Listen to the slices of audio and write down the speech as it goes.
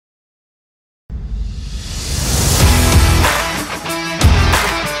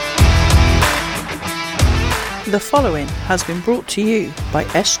The following has been brought to you by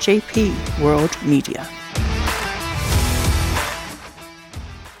SJP World Media.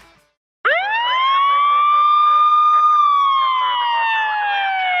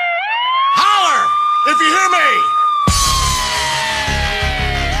 Holler if you hear me!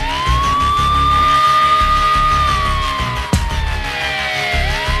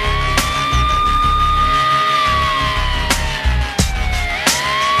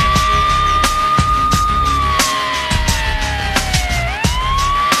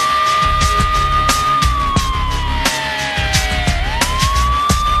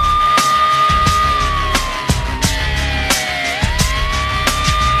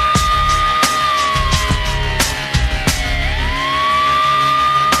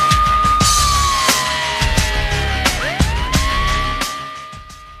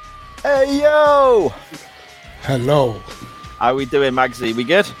 Hey yo! Hello. How we doing, Magsy? We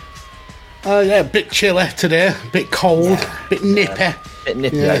good? Yeah, a bit chilly today, a bit cold, bit nippy. Bit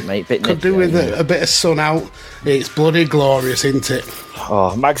nippy out, mate. Bit Could nippy do with out, a bit of sun out. It's bloody glorious, isn't it?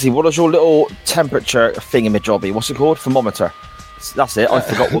 Oh, Magsy, what is your little temperature thingamajobby? What's it called? Thermometer. That's it. I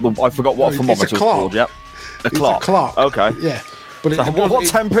forgot what a thermometer was clock. called. Yep. A clock. It's a clock. Okay. Yeah. But So what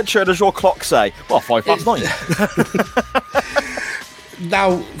temperature does your clock say? Well, 9:05.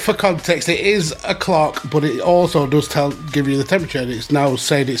 Now, for context, it is a clock, but it also does give you the temperature. It's now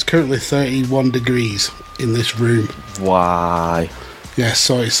said it's currently 31 degrees in this room. Why? Yeah,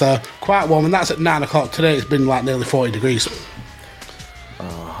 so it's quite warm, and that's at 9 o'clock. Today it's been like nearly 40 degrees.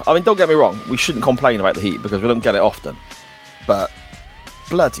 I mean, don't get me wrong. We shouldn't complain about the heat because we don't get it often. But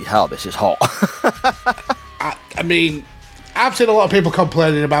bloody hell, this is hot. I mean, I've seen a lot of people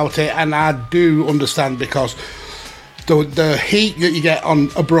complaining about it, and I do understand because the heat that you get on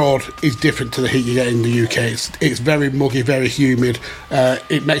abroad is different to the heat you get in the UK. It's very muggy, very humid.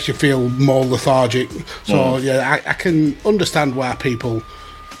 It makes you feel more lethargic. So yeah, I can understand why people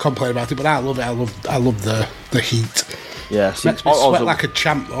complain about it, but I love it. I love the heat. Yeah, see, Makes me sweat like a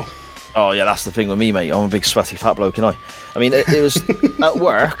champ, though. Oh yeah, that's the thing with me, mate. I'm a big sweaty fat bloke, and I mean, it was at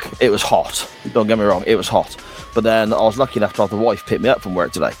work. It was hot. Don't get me wrong, it was hot. But then I was lucky enough to have the wife pick me up from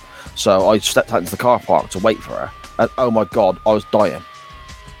work today, so I stepped out into the car park to wait for her. And oh my god, I was dying.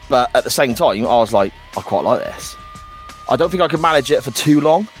 But at the same time, I was like, I quite like this. I don't think I can manage it for too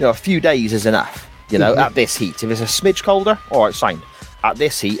long. You know, a few days is enough. You know, at this heat. If it's a smidge colder, all right, fine. At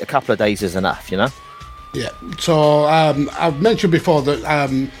this heat, a couple of days is enough. You know. Yeah. So I've mentioned before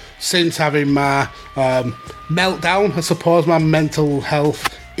that since having my meltdown, I suppose, my mental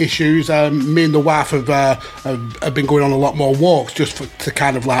health issues, me and the wife have been going on a lot more walks just to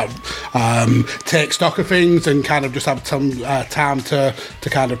kind of like take stock of things and kind of just have some time to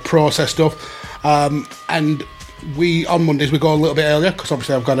kind of process stuff. And we on Mondays we go a little bit earlier because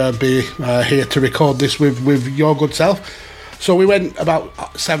obviously I've got to be here to record this with your good self. So we went about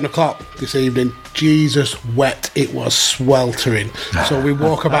 7 o'clock this evening. Jesus, wet! It was sweltering. So we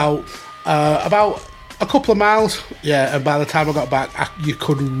walk about a couple of miles, yeah, and by the time I got back, you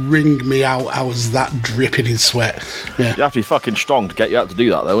could wring me out. I was that dripping in sweat. Yeah. You have to be fucking strong to get you out to do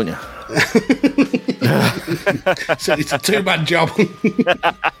that, though, wouldn't you? So it's a two-man job.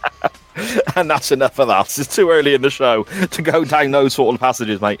 And that's enough of that. It's too early in the show to go down those sort of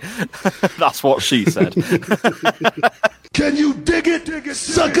passages, mate. That's what she said. Can you dig it,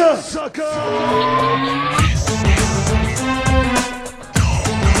 sucker?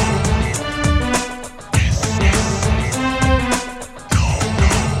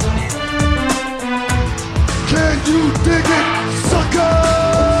 Can you dig it, sucker?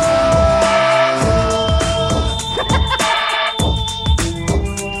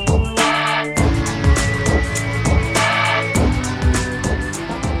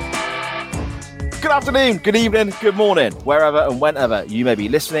 Good afternoon, good evening, good morning, wherever and whenever you may be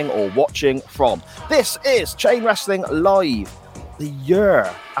listening or watching from. This is Chain Wrestling Live, the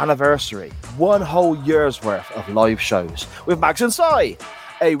year anniversary, 1 whole year's worth of live shows with Mags and Si,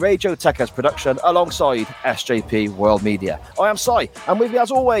 a Radio Techers production alongside SJP World Media. I am Si, and with me as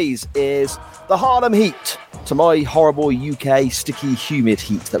always is the Harlem Heat, to my horrible UK sticky humid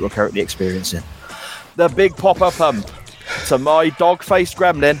heat that we're currently experiencing. The Big Popper Pump, to my dog-faced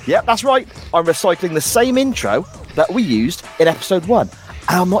gremlin. Yep, that's right. I'm recycling the same intro that we used in episode 1.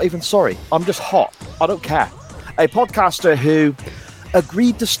 And I'm not even sorry. I'm just hot. I don't care. A podcaster who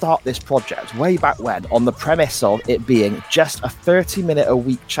agreed to start this project way back when on the premise of it being just a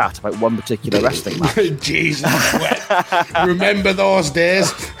 30-minute-a-week chat about one particular wrestling match. Jesus, remember those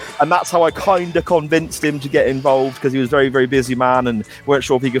days? And that's how I kind of convinced him to get involved, because he was a very, very busy man and weren't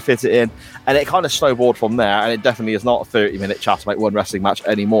sure if he could fit it in. And it kind of snowballed from there, and it definitely is not a 30-minute chat about one wrestling match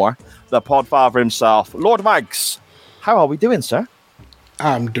anymore. The podfather himself, Lord Mags, how are we doing, sir?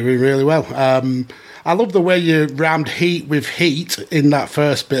 I'm doing really well. I love the way you rammed heat with heat in that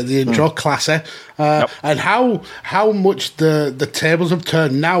first bit, the intro, classy. And how much the tables have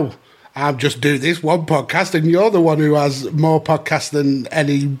turned now. I'm just doing this one podcast, and you're the one who has more podcasts than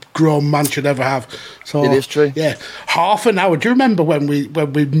any grown man should ever have. So it is true. Yeah, half an hour. Do you remember when we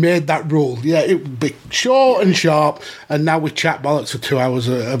made that rule? Yeah, it would be short and sharp, and now we chat bollocks for 2 hours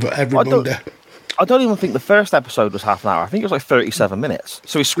of every Monday. I don't even think the first episode was half an hour. I think it was like 37 minutes.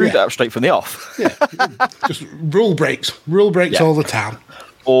 So we screwed it up straight from the off. Yeah, just rule breaks all the time.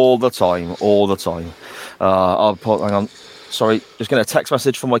 All the time. I'll put, hang on. Sorry, just getting a text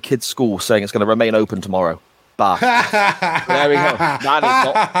message from my kid's school saying it's going to remain open tomorrow. Bah. There we go.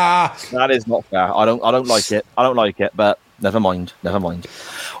 That is not fair. I don't like it. But never mind.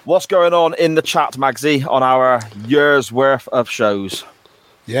 What's going on in the chat, Magsy, on our year's worth of shows?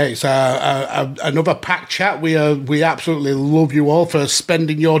 Yeah, it's another packed chat. We absolutely love you all for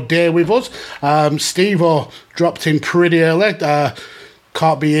spending your day with us. Steve-O dropped in pretty early.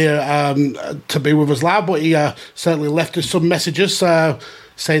 Can't be here to be with us live, but he certainly left us some messages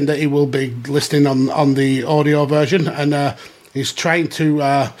saying that he will be listening on the audio version, and he's trying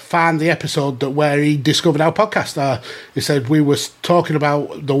to find the episode where he discovered our podcast. He said we were talking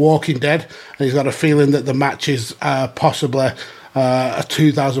about The Walking Dead, and he's got a feeling that the match is possibly a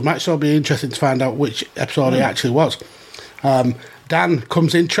 2000 match, so it'll be interesting to find out which episode it actually was. Dan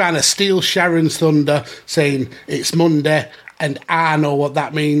comes in trying to steal Sharon's thunder, saying it's Monday and I know what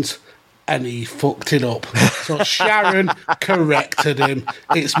that means, and he fucked it up. So Sharon corrected him.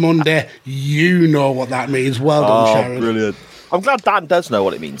 It's Monday, you know what that means. Well done, Sharon. Brilliant. I'm glad Dan does know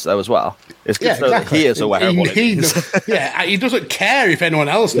what it means, though, as well. It's good to know that he is aware of what it means. He doesn't care if anyone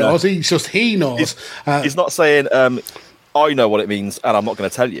else knows. He knows. He's not saying, I know what it means and I'm not going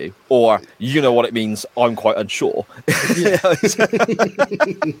to tell you, or you know what it means, I'm quite unsure.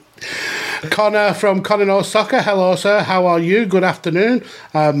 Connor from Connor Knows Soccer, hello sir, how are you? Good afternoon.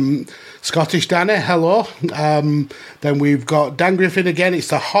 Scottish Danny, hello. Then we've got Dan Griffin again. It's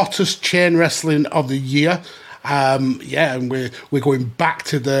the hottest chain wrestling of the year. And we're going back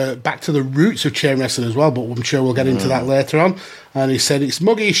to the roots of chain wrestling as well, but I'm sure we'll get into that later on. And he said it's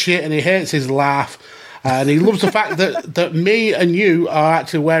muggy as shit and he hates his laugh. And he loves the fact that me and you are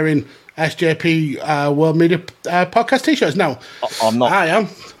actually wearing SJP World Media podcast t-shirts. No, I'm not. I am.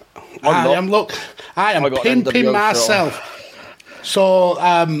 Look, I am pimping myself. So,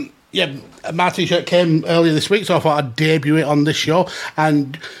 my t-shirt came earlier this week, so I thought I'd debut it on this show.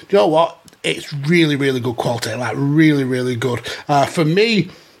 And you know what? It's really, really good quality. Like, really, really good. For me,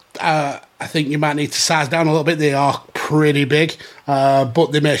 I think you might need to size down a little bit. They are pretty big, but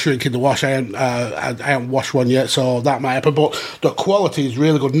they may shrink in the wash. I haven't washed one yet, so that might happen. But the quality is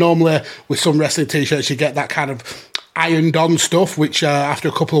really good. Normally, with some wrestling t-shirts, you get that kind of ironed-on stuff, which after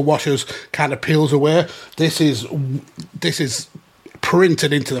a couple of washes kind of peels away. This is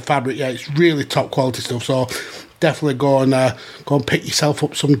printed into the fabric. Yeah, it's really top quality stuff. So definitely go and pick yourself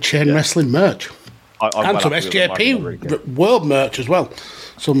up some chain wrestling merch. And some SJP World merch as well.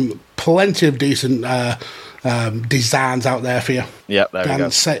 Some plenty of decent designs out there for you. Yeah, there we go.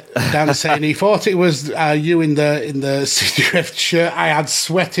 Dan saying he thought it was you in the CDF shirt. I had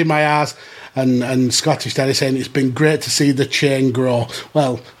sweat in my eyes. And Scottish Daddy saying it's been great to see the chain grow.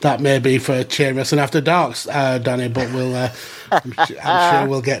 Well, that may be for Chain Wrestling After Darks, Danny, but I'm sure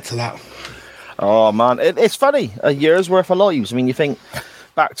we'll get to that. Oh man, it's funny. A year's worth of lives. I mean, you think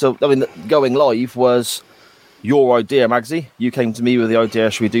back to, going live was your idea, Magsy. You came to me with the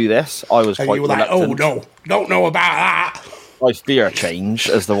idea, should we do this? I was quite reluctant. Like, oh no, don't know about that. I fear change,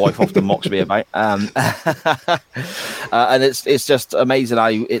 as the wife often mocks me about. And it's just amazing how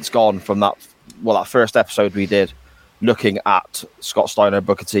it's gone from that first episode we did, looking at Scott Steiner,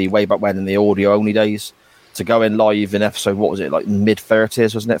 Booker T, way back when in the audio only days, to going live in episode, what was it, like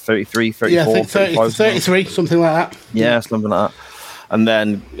mid-30s, wasn't it? 33, 34? Yeah, I think 33, something like that. Yeah, something like that. And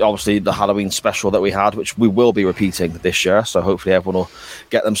then, obviously, the Halloween special that we had, which we will be repeating this year. So hopefully everyone will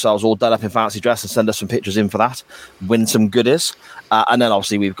get themselves all done up in fancy dress and send us some pictures in for that. Win some goodies. And then,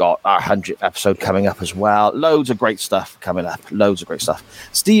 obviously, we've got our 100th episode coming up as well. Loads of great stuff coming up. Loads of great stuff.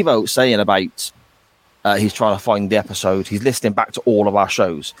 Steve-O saying about he's trying to find the episode. He's listening back to all of our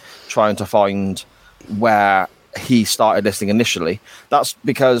shows, trying to find where he started listening initially. That's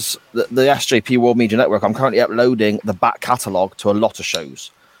because the SJP World Media Network, I'm currently uploading the back catalogue to a lot of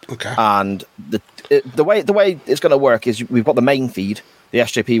shows. Okay. And the way it's going to work is we've got the main feed, the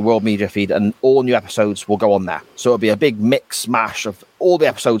SJP World Media feed, and all new episodes will go on there. So it'll be a big mix mash of all the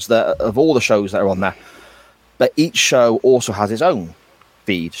episodes of all the shows that are on there. But each show also has its own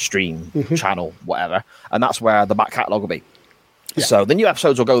feed, stream, channel, whatever, and that's where the back catalogue will be. Yeah. So the new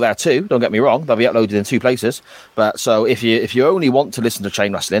episodes will go there too. Don't get me wrong; they'll be uploaded in 2 places. But so if you only want to listen to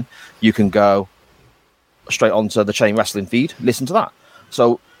Chain Wrestling, you can go straight onto the Chain Wrestling feed, listen to that.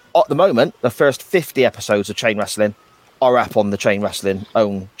 So at the moment, the first 50 episodes of Chain Wrestling are up on the Chain Wrestling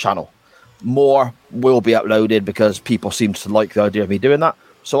own channel. More will be uploaded because people seem to like the idea of me doing that.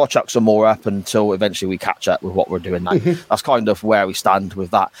 So I'll chuck some more up until eventually we catch up with what we're doing now. That's kind of where we stand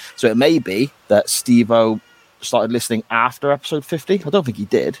with that. So it may be that Steve-O started listening after episode 50. I don't think he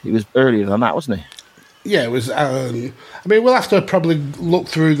did. He was earlier than that, wasn't he? Yeah, it was. I mean, we'll have to probably look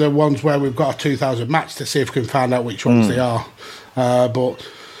through the ones where we've got a 2000 match to see if we can find out which ones they are. But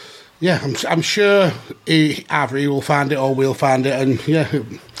yeah, I'm sure either he will find it or we'll find it, and yeah,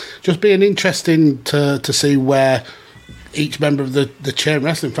 just being interesting to see where each member of the Chain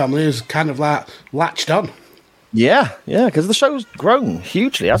Wrestling family is kind of like latched on. Yeah, because the show's grown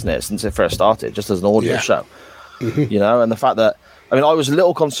hugely, hasn't it, since it first started, just as an audio show. You know, and the fact that, I mean, I was a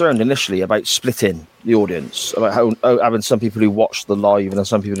little concerned initially about splitting the audience, about how having some people who watch the live and then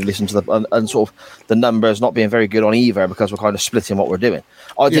some people who listen to the, and sort of the numbers not being very good on either because we're kind of splitting what we're doing.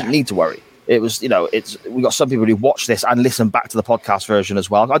 I didn't need to worry. It was, you know, we got some people who watch this and listen back to the podcast version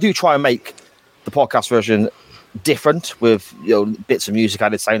as well. I do try and make the podcast version different with, you know, bits of music,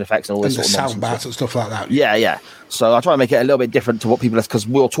 added sound effects and all this and sort of sound bars and stuff like that. Yeah. So I try and make it a little bit different to what people, because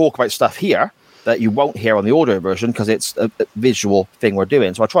we'll talk about stuff here that you won't hear on the audio version because it's a visual thing we're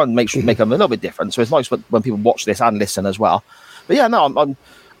doing. So I try and make them a little bit different. So it's nice when people watch this and listen as well. But yeah, no,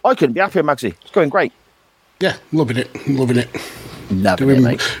 I couldn't be happier, Magsy. It's going great. Yeah, loving it. Loving it,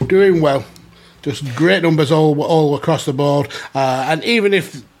 mate. Doing well. Just great numbers all across the board. And even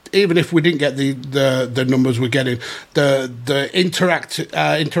if we didn't get the numbers we're getting, the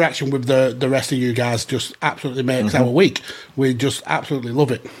interaction with the rest of you guys just absolutely makes our week. We just absolutely love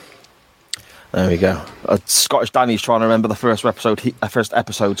it. There we go. Scottish Danny's trying to remember the first episode he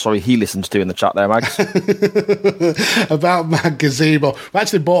listened to in the chat there, Mags. About my gazebo. I've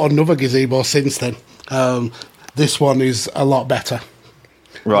actually bought another gazebo since then. This one is a lot better.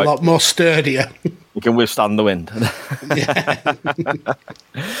 Right. A lot more sturdier. You can withstand the wind.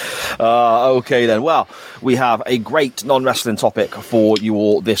 Okay then. Well, we have a great non-wrestling topic for you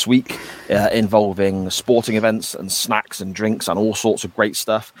all this week, involving sporting events and snacks and drinks and all sorts of great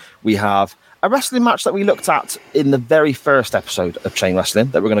stuff. We have a wrestling match that we looked at in the very first episode of Chain Wrestling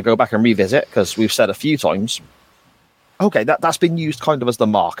that we're going to go back and revisit because we've said a few times, okay, that's been used kind of as the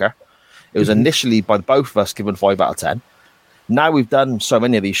marker. It was initially by both of us given 5 out of 10. Now we've done so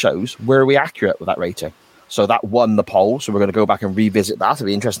many of these shows, where are we accurate with that rating? So that won the poll, so we're going to go back and revisit that. It'll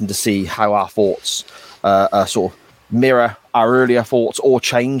be interesting to see how our thoughts sort of mirror our earlier thoughts or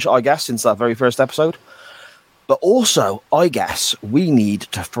change, I guess, since that very first episode. But also, I guess, we need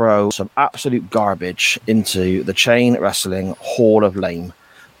to throw some absolute garbage into the Chain Wrestling Hall of Lame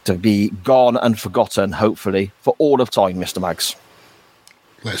to be gone and forgotten, hopefully, for all of time, Mr. Mags.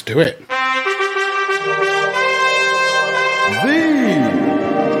 Let's do it.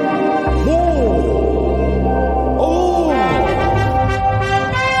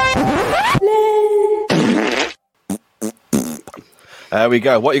 There we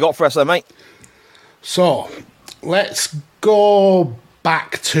go. What you got for us there, mate? So, let's go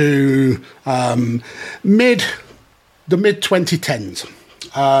back to the mid-2010s.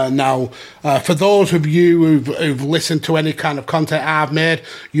 Now, for those of you who've listened to any kind of content I've made,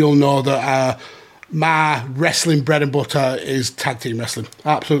 you'll know that my wrestling bread and butter is tag team wrestling.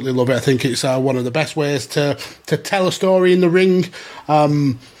 I absolutely love it. I think it's one of the best ways to tell a story in the ring.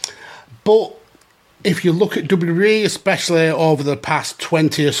 But if you look at WWE, especially over the past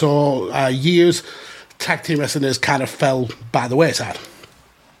 20 or so years, tag team wrestling has kind of fell by the wayside.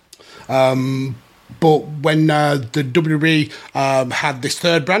 But when the WWE had this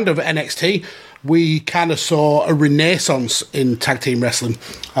third brand of NXT, we kind of saw a renaissance in tag team wrestling.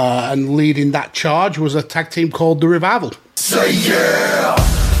 And leading that charge was a tag team called The Revival. Say yeah!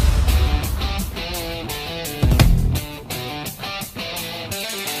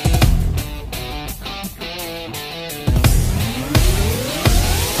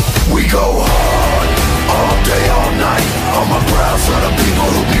 We go hard, all day, all night. On my proud for the people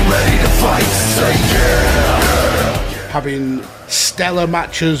who be ready to fight. Say yeah! having stellar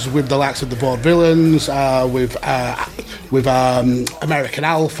matches with the likes of the Vaudevillains, with American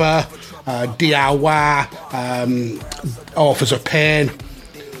Alpha, DIY, Authors of Pain.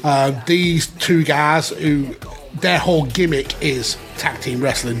 These two guys who their whole gimmick is tag team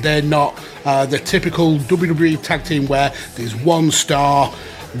wrestling. They're not the typical WWE tag team where there's one star,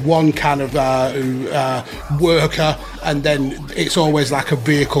 one kind of worker, and then it's always like a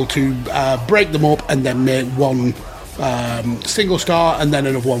vehicle to break them up and then make one single star and then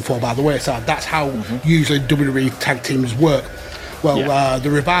another one fall by the wayside. That's how usually WWE tag teams work. Well, the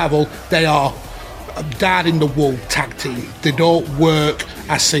Revival, they are dyed in the wool tag team. They don't work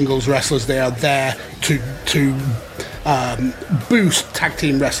as singles wrestlers. They are there to boost tag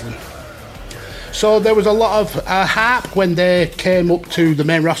team wrestling. So there was a lot of hype when they came up to the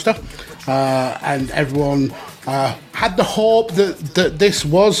main roster, and everyone had the hope that this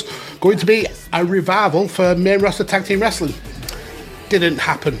was going to be a revival for main roster tag team wrestling. Didn't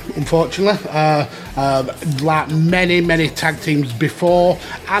happen, unfortunately. Like many tag teams before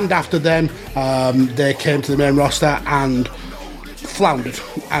and after them, they came to the main roster and floundered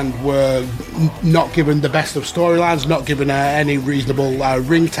and were not given the best of storylines, not given any reasonable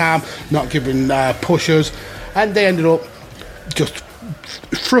ring time, not given pushers, and they ended up just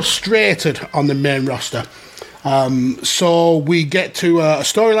frustrated on the main roster. So we get to a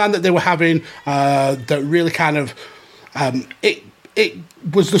storyline that they were having that really kind of it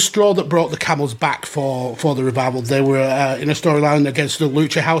was the straw that broke the camel's back for the Revival. They were in a storyline against the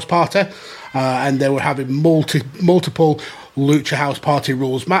Lucha House Party, and they were having multiple Lucha House Party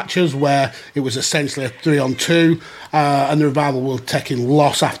rules matches where it was essentially a 3-on-2, and the Revival were taking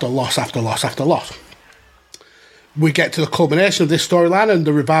loss after loss after loss after loss. We get to the culmination of this storyline, and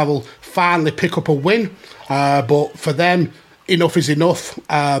the Revival finally pick up a win, but for them, enough is enough.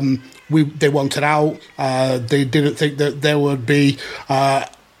 They wanted out. They didn't think that there would be a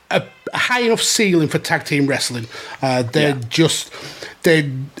high enough ceiling for tag team wrestling. They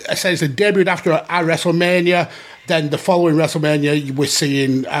essentially debuted after a WrestleMania. Then the following WrestleMania, we're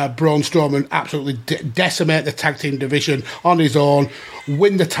seeing Braun Strowman absolutely decimate the tag team division on his own,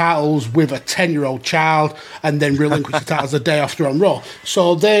 win the titles with a 10-year-old child, and then relinquish the titles the day after on Raw.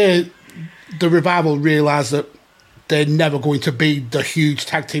 So the Revival realised that they're never going to be the huge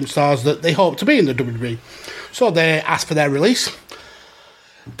tag team stars that they hope to be in the WWE. So they asked for their release.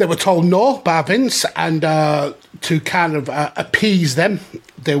 They were told no by Vince, and to kind of appease them,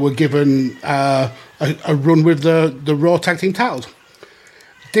 they were given a run with the Raw tag team titles.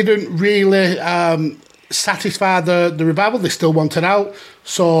 Didn't really satisfy the Revival. They still wanted out,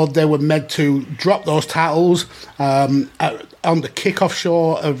 so they were meant to drop those titles on the kickoff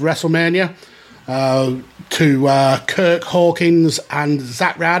show of WrestleMania to Kurt Hawkins and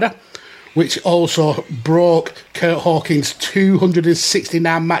Zack Ryder, which also broke Kurt Hawkins'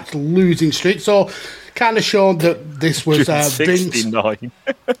 269 match losing streak. So kind of showed that this was Vince.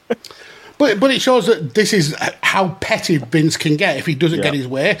 But it shows that this is how petty Vince can get if he doesn't get his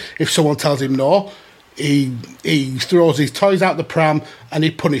way. If someone tells him no, he throws his toys out the pram and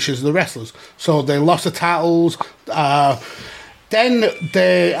he punishes the wrestlers. So they lost the titles. Then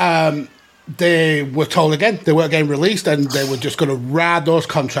they were told again they weren't getting released and they were just going to ride those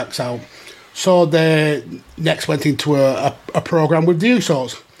contracts out. So they next went into a program with the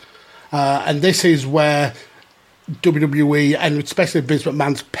Usos. And this is where WWE and especially Vince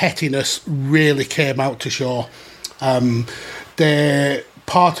McMahon's pettiness really came out to show.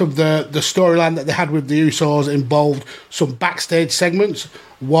 Part of the storyline that they had with the Usos involved some backstage segments.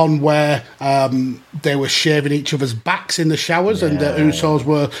 One where they were shaving each other's backs in the showers and the Usos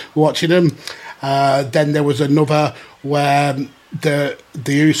were watching them. Then there was another where the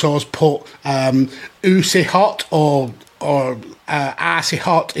Usos put Usi Hot or Icy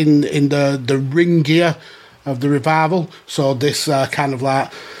Hot in the ring gear of the Revival. So this kind of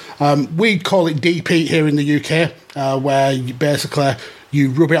like we call it deep heat here in the UK, where you basically you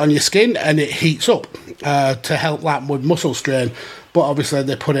rub it on your skin and it heats up to help like with muscle strain. But obviously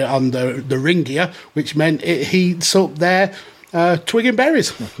they put it on the ring gear, which meant it heats up their twig and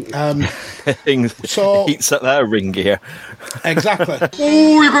berries. So heats up their ring gear. Exactly.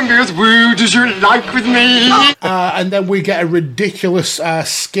 Oh, you can be as rude as you like with me. And then we get a ridiculous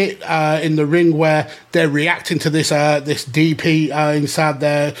skit in the ring where they're reacting to this DP inside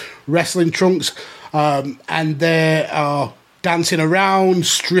their wrestling trunks, and they are dancing around,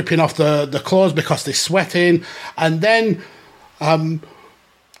 stripping off the clothes because they're sweating, and then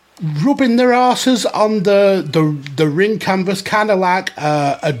rubbing their asses on the ring canvas, kind of like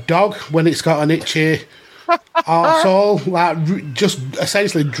a dog when it's got an itchy arsehole, like just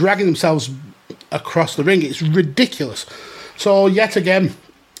essentially dragging themselves across the ring. It's ridiculous. So yet again,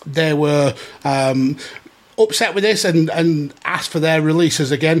 they were upset with this and asked for their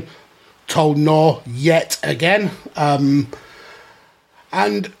releases again. Told no yet again. And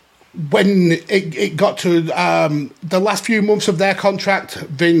when it got to the last few months of their contract,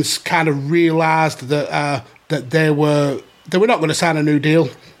 Vince kind of realised that they were not going to sign a new deal.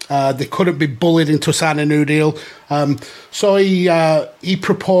 They couldn't be bullied into signing a new deal. So he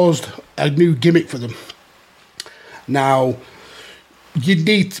proposed a new gimmick for them. Now,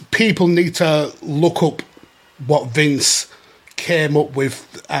 people need to look up what Vince came up with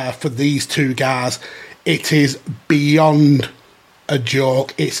for these two guys. It is beyond a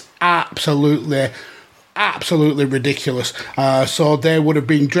joke. It's absolutely ridiculous. So they would have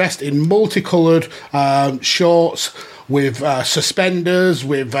been dressed in multicoloured shorts with suspenders,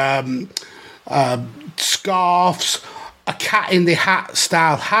 with scarves, a cat in the hat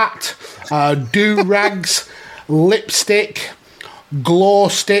style hat, do-rags, lipstick, glow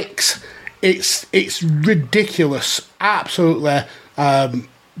sticks. It's ridiculous. Absolutely.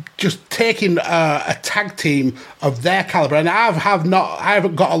 Just taking a tag team of their caliber, and I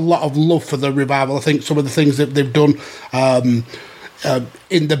haven't got a lot of love for the Revival. I think some of the things that they've done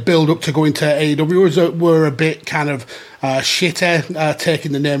in the build up to going to AEW were a bit kind of shitty,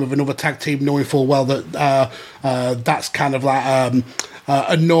 taking the name of another tag team, knowing full well that that's kind of like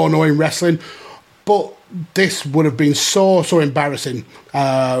a no-no in wrestling. But this would have been so embarrassing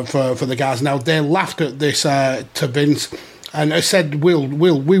for the guys. Now they laughed at this to Vince. And I said, we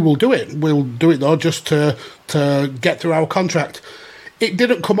will do it. We'll do it though, just to get through our contract. It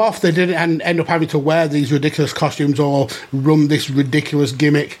didn't come off. They didn't end up having to wear these ridiculous costumes or run this ridiculous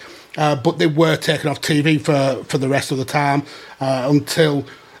gimmick. But they were taken off TV for the rest of the time until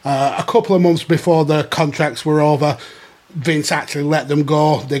a couple of months before the contracts were over. Vince actually let them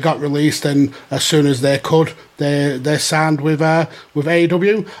go. They got released, and as soon as they could, they signed with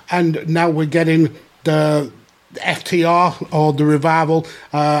AEW. And now we're getting the FTR or the Revival,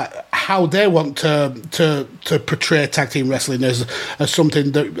 how they want to portray tag team wrestling as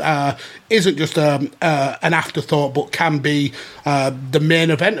something that isn't just an afterthought, but can be the main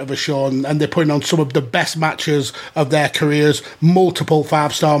event of a show. And they're putting on some of the best matches of their careers, multiple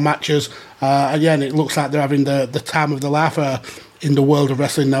 5-star matches. Again, it looks like they're having the time of their life in the world of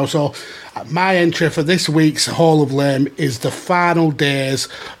wrestling now. So my entry for this week's Hall of Lame is the final days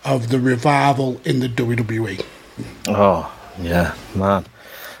of the Revival in the WWE. Oh, yeah, man.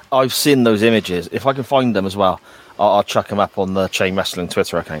 I've seen those images. If I can find them as well, I'll chuck them up on the Chain Wrestling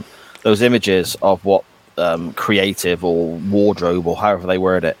Twitter account. Those images of what creative or wardrobe or however they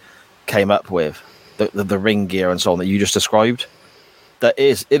word it came up with, the ring gear and so on that you just described.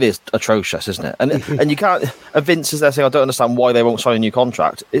 It is atrocious, isn't it? And you can't. Vince is there saying, I don't understand why they won't sign a new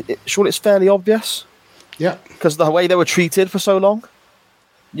contract. Surely it's fairly obvious. Yeah. Because the way they were treated for so long,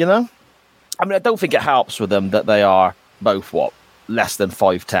 you know? I mean, I don't think it helps with them that they are both, less than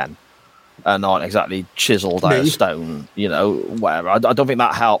 5'10", and aren't exactly chiseled out of stone, you know, whatever. I don't think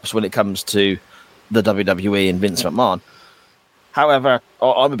that helps when it comes to the WWE and Vince McMahon. However,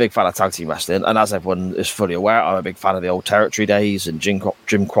 I'm a big fan of tag team wrestling, and as everyone is fully aware, I'm a big fan of the old Territory days and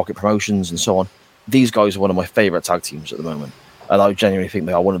Jim Crockett Promotions and so on. These guys are one of my favourite tag teams at the moment, and I genuinely think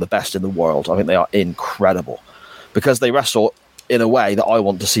they are one of the best in the world. I think they are incredible because they wrestle in a way that I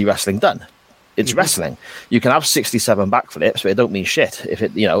want to see wrestling done. It's wrestling. You can have 67 backflips, but it don't mean shit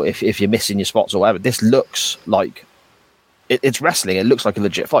if you're missing your spots or whatever. This looks like it's wrestling. It looks like a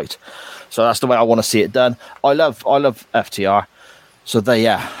legit fight. So that's the way I want to see it done. I love FTR. So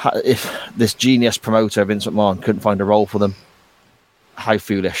if this genius promoter Vince McMahon couldn't find a role for them, how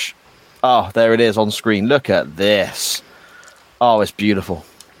foolish. Oh, there it is on screen. Look at this. Oh, it's beautiful.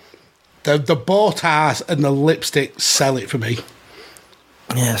 The bow ties and the lipstick sell it for me.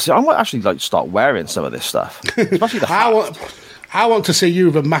 Yeah, so I might actually start wearing some of this stuff, especially the hat. I want to see you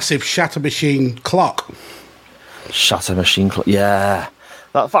with a massive Shatter Machine clock. Shatter Machine clock, yeah.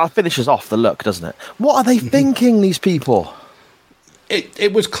 That finishes off the look, doesn't it? What are they thinking, these people?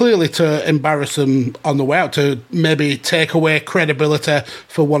 It was clearly to embarrass them on the way out, to maybe take away credibility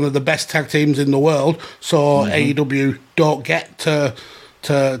for one of the best tag teams in the world, so AEW don't get to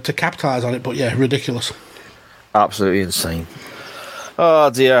capitalise on it. But yeah, ridiculous. Absolutely insane. Oh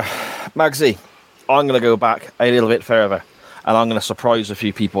dear. Magsy, I'm going to go back a little bit further, and I'm going to surprise a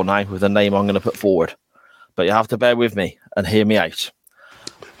few people now with the name I'm going to put forward. But you have to bear with me and hear me out.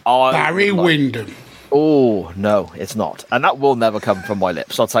 Barry Windham. Oh, no, it's not. And that will never come from my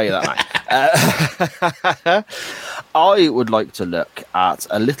lips, I'll tell you that now. I would like to look at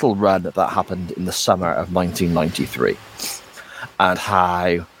a little run that happened in the summer of 1993 and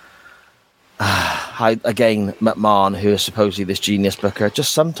how how, again, McMahon, who is supposedly this genius booker,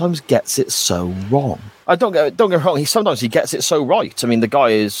 just sometimes gets it so wrong. Don't get me wrong. Sometimes he gets it so right. I mean, the guy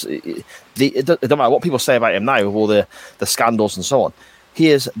is it don't matter what people say about him now with all the scandals and so on. He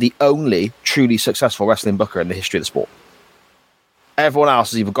is the only truly successful wrestling booker in the history of the sport. Everyone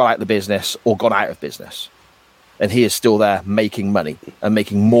else has either gone out of the business or gone out of business, and he is still there making money and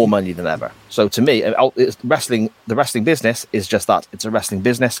making more money than ever. So to me, the wrestling business is just that. It's a wrestling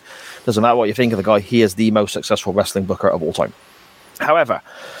business. Doesn't matter what you think of the guy. He is the most successful wrestling booker of all time. However,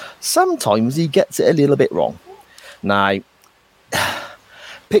 sometimes he gets it a little bit wrong. Now,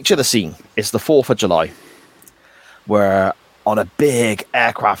 picture the scene. It's the 4th of July. We're on a big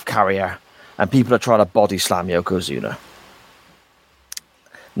aircraft carrier and people are trying to body slam Yokozuna.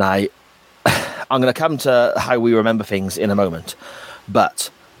 Now, I'm going to come to how we remember things in a moment, but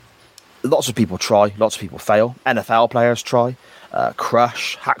lots of people try, lots of people fail. NFL players try.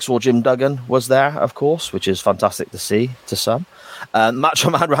 Crush, Hacksaw Jim Duggan was there, of course, which is fantastic to see to some. Macho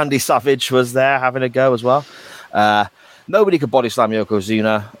Man Randy Savage was there having a go as well. Nobody could body slam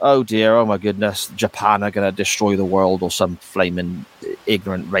Yokozuna. Oh dear, oh my goodness, Japan are going to destroy the world, or some flaming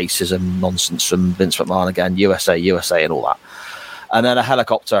ignorant racism nonsense from Vince McMahon again, USA, and all that. And then a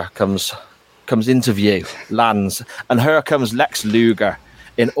helicopter comes into view, lands, and here comes Lex Luger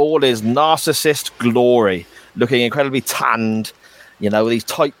in all his narcissist glory, looking incredibly tanned, with these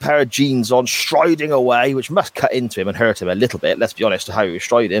tight pair of jeans on, striding away, which must cut into him and hurt him a little bit. Let's be honest to how he was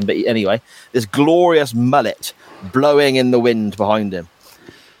striding. But anyway, this glorious mullet blowing in the wind behind him.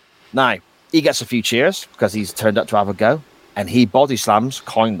 Now, he gets a few cheers because he's turned up to have a go, and he body slams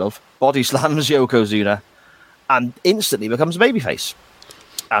Yokozuna and instantly becomes a babyface.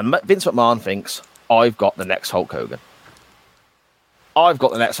 And Vince McMahon thinks, I've got the next Hulk Hogan.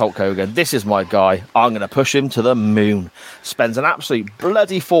 This is my guy. I'm going to push him to the moon. Spends an absolute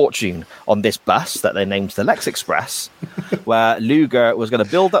bloody fortune on this bus that they named the Lex Express, where Luger was going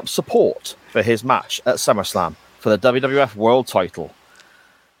to build up support for his match at SummerSlam for the WWF World title.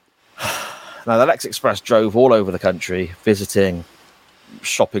 Now, the Lex Express drove all over the country, visiting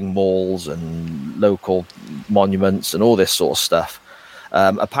shopping malls and local monuments and all this sort of stuff.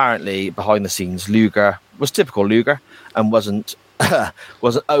 Apparently, behind the scenes, Luger was typical Luger and wasn't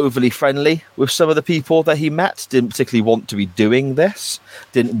overly friendly with some of the people that he met. Didn't particularly want to be doing this.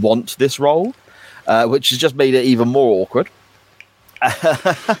 Didn't want this role, which has just made it even more awkward.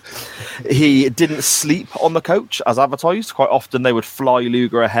 He didn't sleep on the coach as advertised. Quite often they would fly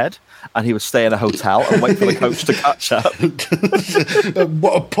Luger ahead and he would stay in a hotel and wait for the coach to catch up.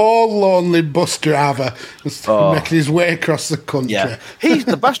 What a poor lonely bus driver making his way across the country. Yeah,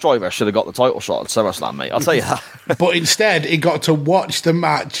 the bus driver should have got the title shot at SummerSlam, mate. I'll tell you that. But instead he got to watch the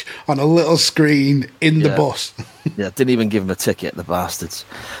match on a little screen in the bus. Yeah, didn't even give him a ticket, the bastards.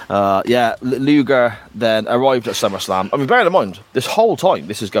 Luger then arrived at SummerSlam. I mean, bear in mind, the whole time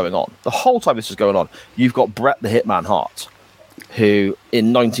this is going on, you've got Bret the Hitman Hart, who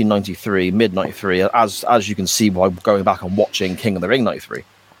in 1993, mid-93, as you can see by going back and watching King of the Ring 93,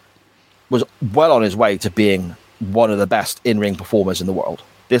 was well on his way to being one of the best in-ring performers in the world.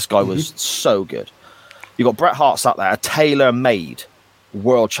 This guy was so good. You got Bret Hart sat there, a tailor-made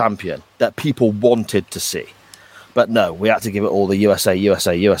world champion that people wanted to see. But no, we had to give it all the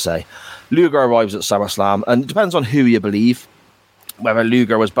USA. Luger arrives at SummerSlam, and it depends on who you believe, whether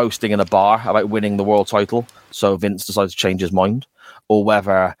Luger was boasting in a bar about winning the world title, so Vince decided to change his mind, or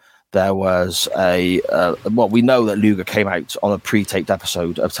whether there was we know that Luger came out on a pre-taped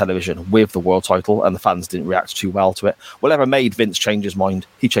episode of television with the world title, and the fans didn't react too well to it. Whatever made Vince change his mind,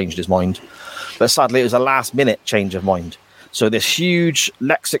 he changed his mind. But sadly, it was a last-minute change of mind. So this huge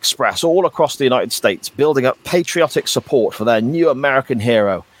Lex Express all across the United States, building up patriotic support for their new American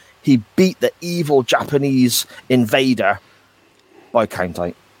hero. He beat the evil Japanese invader by count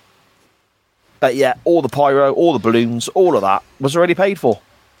out. But yeah, all the pyro, all the balloons, all of that was already paid for.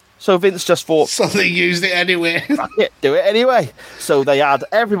 So Vince just thought... So they used it anyway. Do it anyway. So they had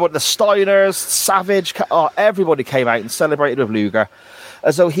everybody, the Steiners, Savage, everybody came out and celebrated with Luger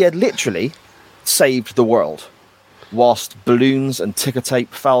as though he had literally saved the world. Whilst balloons and ticker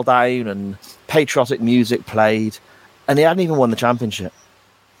tape fell down and patriotic music played, and he hadn't even won the championship.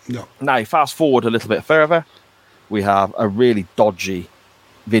 No. Now, fast forward a little bit further, we have a really dodgy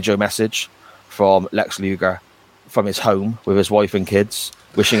video message from Lex Luger from his home with his wife and kids,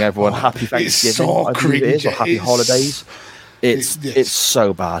 wishing everyone happy Thanksgiving, it's so cringe. Or happy holidays. It's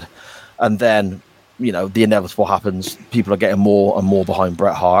so bad. And then, the inevitable happens. People are getting more and more behind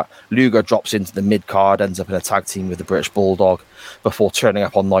Bret Hart. Luger drops into the mid-card, ends up in a tag team with the British Bulldog before turning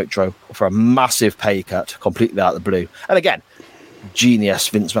up on Nitro for a massive pay cut, completely out of the blue. And again, genius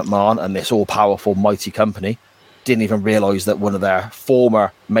Vince McMahon and this all-powerful, mighty company didn't even realise that one of their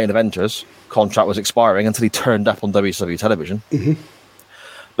former main eventers' contract was expiring until he turned up on WCW television.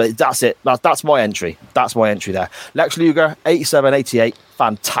 But that's it. That's my entry. That's my entry there. Lex Luger, 87, 88,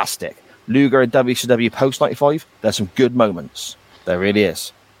 fantastic. Luger in WCW post-95, there's some good moments. There really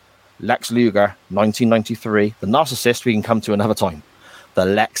is. Lex Luger, 1993, the narcissist we can come to another time. The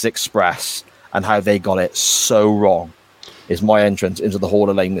Lex Express and how they got it so wrong is my entrance into the Hall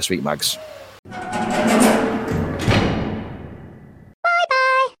of Fame this week, Mags.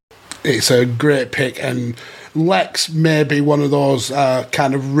 It's a great pick, and Lex may be one of those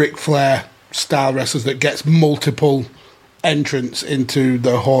kind of Ric Flair style wrestlers that gets multiple entrants into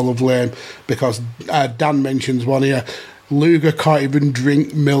the Hall of Fame, because Dan mentions one here. Luger can't even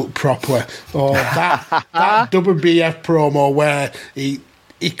drink milk properly. Or that WBF promo where he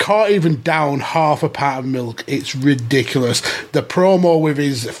can't even down half a part of milk. It's ridiculous. The promo with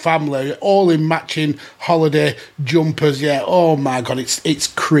his family, all in matching holiday jumpers. Yeah, oh my God, it's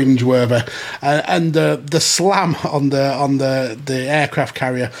cringeworthy. And the slam on the aircraft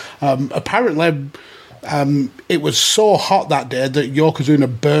carrier. Apparently, it was so hot that day that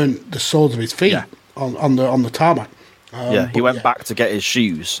Yokozuna burnt the soles of his feet on the tarmac. He went back to get his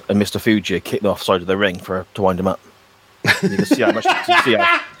shoes, and Mr. Fuji kicked off side of the ring to wind him up. You can see how much.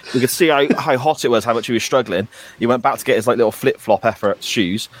 You could see how hot it was, how much he was struggling. He went back to get his little flip-flop effort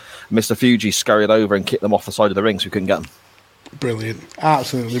shoes. Mr. Fuji scurried over and kicked them off the side of the ring so he couldn't get them. Brilliant,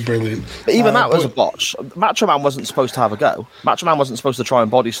 absolutely brilliant. But even that was a botch. Macho Man wasn't supposed to have a go. Macho Man wasn't supposed to try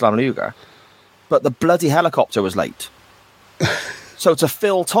and body slam Luger, but the bloody helicopter was late. So to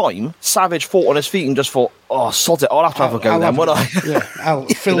fill time, Savage fought on his feet and just thought, "Oh, sod it, I'll have to have a go then, won't I?" Yeah, I'll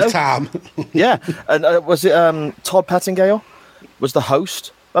fill time. Yeah, and was it Todd Pettingale was the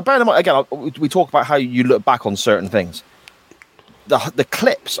host? But bear in mind, again, we talk about how you look back on certain things. The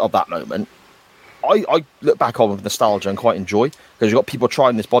clips of that moment, I look back on with nostalgia and quite enjoy, because you've got people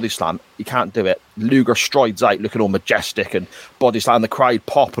trying this body slam, you can't do it. Luger strides out looking all majestic and body slam, the crowd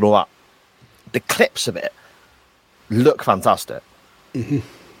pop and all that. The clips of it look fantastic. Mm-hmm.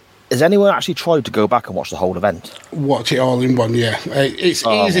 Has anyone actually tried to go back and watch the whole event? Watch it all in one, yeah. It's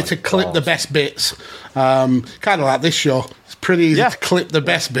easy to clip the best bits. Kind of like this show. It's pretty easy to clip the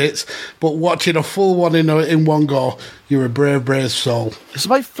best bits, but watching a full one in one go, you're a brave soul. It's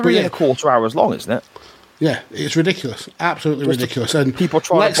about 3.25 hours long, isn't it? Yeah, it's ridiculous. Absolutely ridiculous. And people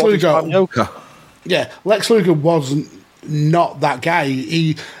trying to body slam Yoka. Yeah, Lex Luger wasn't not that guy.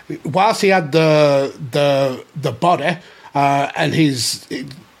 He, whilst he had the body, and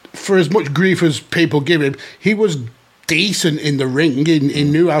for as much grief as people give him, he was decent in the ring. He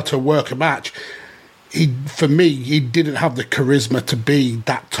knew how to work a match. For me, he didn't have the charisma to be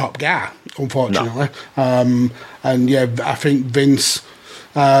that top guy, unfortunately. No. And yeah, I think Vince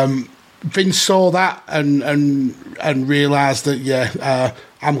saw that and realised that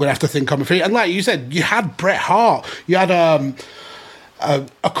I'm going to have to think on my feet. And like you said, you had Bret Hart. You had a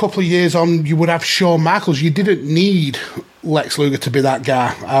couple of years on, you would have Shawn Michaels. You didn't need Lex Luger to be that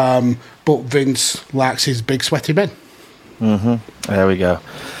guy, but Vince likes his big sweaty men. Mm-hmm.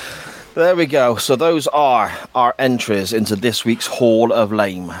 There we go. So those are our entries into this week's Hall of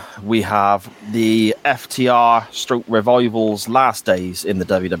Fame. We have the FTR / Revival's last days in the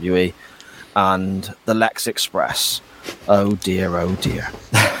WWE and the Lex Express. Oh dear, oh dear.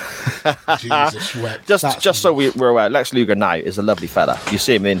 Jesus wept. Just so we're aware, Lex Luger now is a lovely fella. You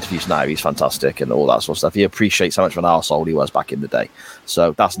see him in interviews now, he's fantastic and all that sort of stuff. He appreciates how much of an arsehole he was back in the day.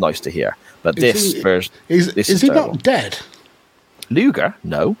 So that's nice to hear. But is he not dead? Luger?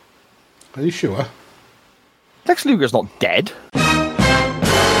 No. Are you sure? Lex Luger's not dead.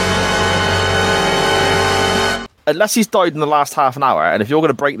 Unless he's died in the last half an hour, and if you're going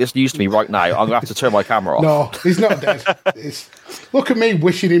to break this news to me right now, I'm going to have to turn my camera off. No, he's not dead. Look at me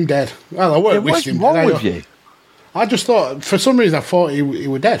wishing him dead. Well, I weren't wishing him dead. What's wrong with you? I just thought, for some reason, I thought he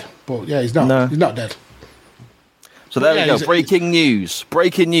was dead. But yeah, he's not. No. He's not dead. So there we go. Breaking news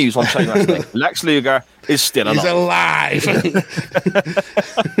on Chain Wrestling. Lex Luger is still alive. He's alive.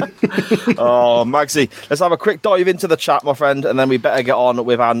 Oh, Magsy, let's have a quick dive into the chat, my friend, and then we better get on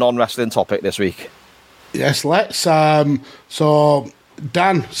with our non-wrestling topic this week. Yes, let's. So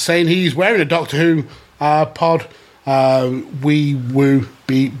Dan saying he's wearing a Doctor Who pod Wee Woo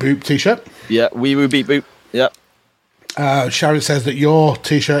Beat Boop t-shirt. Yeah, Wee Woo Beat Boop. Yeah. Sharon says that your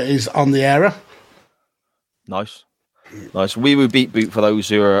t-shirt is on the era. Nice. Wee Woo Beat Boop, for those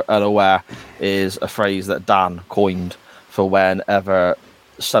who are unaware, is a phrase that Dan coined for whenever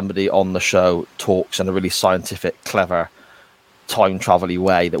somebody on the show talks in a really scientific, clever time travel-y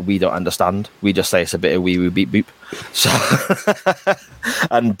way that we don't understand. We just say it's a bit of wee wee beep boop. So,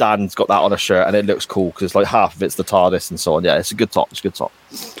 and Dan's got that on a shirt, and it looks cool because it's like half of it's the TARDIS and so on. Yeah, it's a good top. It's a good top.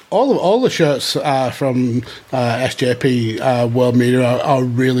 All the shirts from SJP World Media are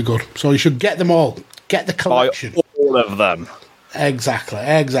really good. So you should get them all. Get the collection. Buy all of them. Exactly.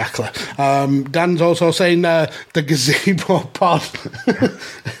 Dan's also saying the Gazebo pod.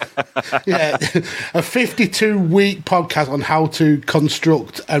 Yeah, a 52-week podcast on how to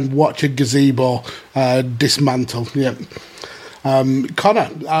construct and watch a gazebo dismantle. Yeah. Connor,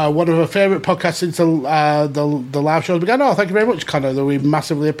 one of our favourite podcasts since the live shows began. Oh, thank you very much, Connor. We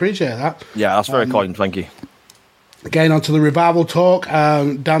massively appreciate that. Yeah, that's very kind. Thank you. Getting on to the Revival talk,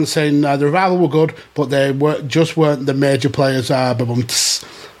 Dan saying the Revival were good, but they weren't the major players. I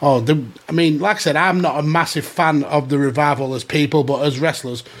mean, like I said, I'm not a massive fan of the Revival as people, but as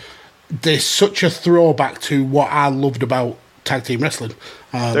wrestlers, they're such a throwback to what I loved about tag team wrestling.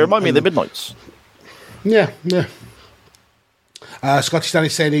 They remind me of the Midnights. Yeah. Scotty Stanley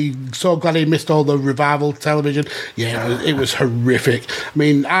saying he's so glad he missed all the Revival television. Yeah, it was horrific. I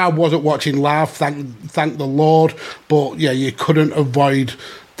mean, I wasn't watching live, thank the Lord, but yeah, you couldn't avoid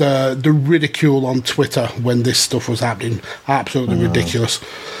the ridicule on Twitter when this stuff was happening. Absolutely ridiculous.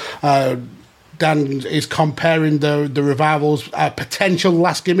 Dan is comparing the Revival's potential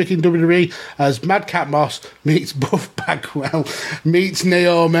last gimmick in WWE as Madcap Moss meets Buff Bagwell, meets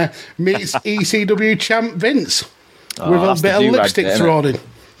Naomi, meets ECW champ Vince. With a bit of lipstick thrown in.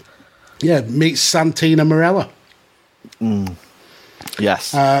 Yeah, meets Santina Morella.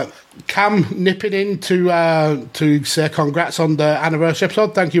 Yes. Cam nipping in to say congrats on the anniversary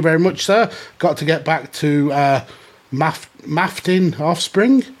episode. Thank you very much, sir. Got to get back to Maftin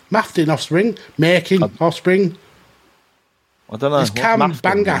Offspring. Making Offspring. I don't know. Is Cam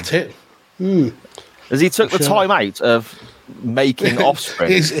bang at it? As he took the time out of making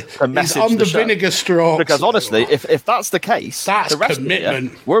Offspring he's on the vinegar strokes. Because honestly, if that's the case, that's the rest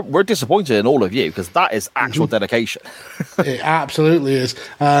commitment. Of we're disappointed in all of you because that is actual dedication. It absolutely is.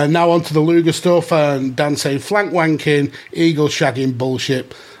 Now on to the Luger stuff. Dan saying flank wanking, eagle shagging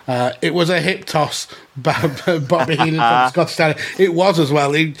bullshit. It was a hip toss. Bobby Heenan from Scott Steiner. It was as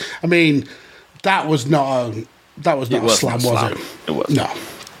well. I mean, that was not a slam, was it? It was. No.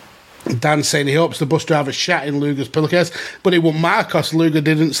 Dan saying he hopes the bus driver shat in Luger's pillowcase, but it wouldn't matter because Luger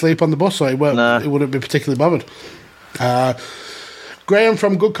didn't sleep on the bus, so he wouldn't be particularly bothered. Graham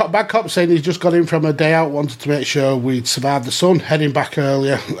from Good Cop Bad Cop saying he's just got in from a day out, wanted to make sure we'd survived the sun, heading back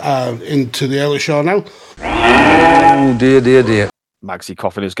earlier into the early show now. Oh dear. Magsy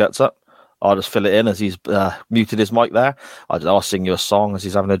coughing his guts up. I'll just fill it in as he's muted his mic there. I'll sing you a song as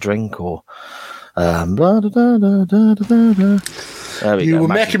he's having a drink or... You were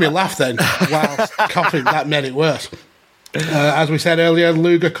making me laugh then whilst coughing. That made it worse. As we said earlier,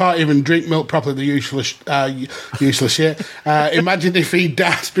 Luger can't even drink milk properly, the useless shit. Imagine if he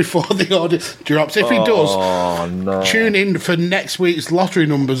dies before the order drops. If he does, tune in for next week's lottery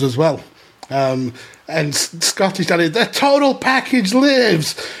numbers as well. And Scottish Daddy, the total package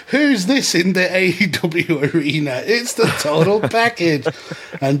lives. Who's this in the AEW arena? It's the total package.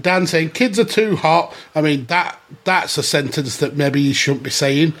 And Dan saying, kids are too hot. I mean, that's a sentence that maybe you shouldn't be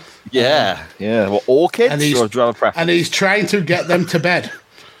saying. Yeah. Well, all kids? And he's trying to get them to bed.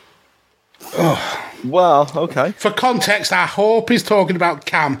 Well, okay. For context, I hope he's talking about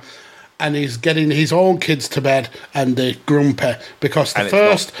Cam and he's getting his own kids to bed and they're grumpy because the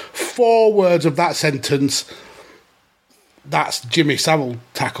first 4 words of that sentence, that's Jimmy Savile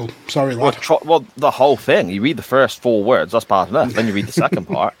tackle. Sorry, lad. Well, the whole thing. You read the first 4 words, that's bad enough. Then you read the second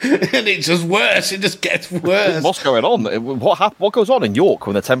part. And it's just worse. It just gets worse. What's going on? What goes on in York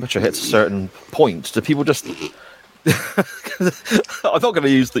when the temperature hits a certain point? Do people just... I'm not going to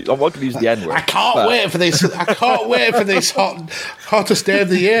use the N word. I can't wait for this. I can't wait for this hottest day of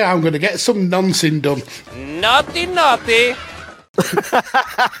the year. I'm going to get some nonsense done. Naughty.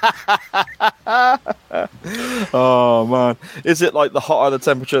 Oh man, is it like the hotter the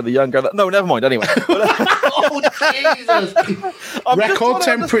temperature, the younger? No, never mind. Anyway, oh Jesus! Record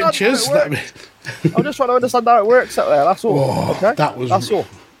temperatures. I'm just trying to understand how it works out there. That's all. Oh, okay, that's all.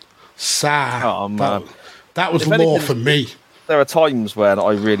 Sad. Oh man. That was law for me. There are times when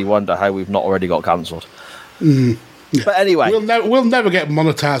I really wonder how we've not already got cancelled. Yeah. But anyway, we'll never get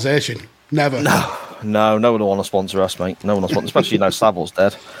monetisation. Never. No one will want to sponsor us, mate. No one will sponsor, especially now Savile's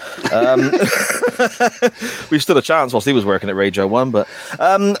dead. We stood a chance whilst he was working at Radio 1, but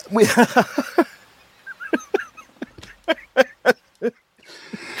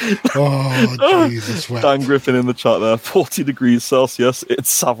Oh, Jesus. Dan Griffin in the chat there. 40 degrees Celsius. It's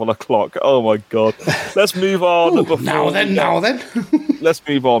 7 o'clock. Oh, my God. Let's move on. Ooh, now then. Let's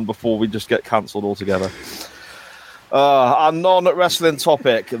move on before we just get cancelled altogether. Our non-wrestling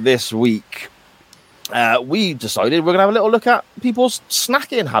topic this week. We decided we're going to have a little look at people's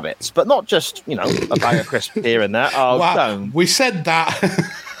snacking habits, but not just, a bag of crisps here and there. Oh, Wow, don't. we said that.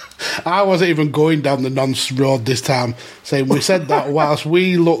 I wasn't even going down the nonce road this time, saying we said that whilst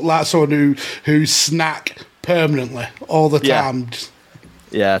we look like someone who snack permanently all the Yeah. time.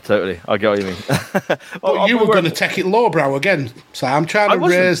 Yeah, totally. I get what you mean. But you were going to take it lowbrow again, so I'm trying to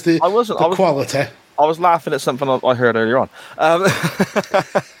raise the quality. I was laughing at something I heard earlier on.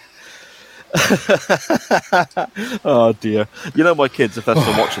 Oh, dear. My kids, if they're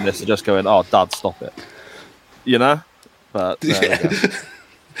still watching this, are just going, oh, Dad, stop it. But there we go.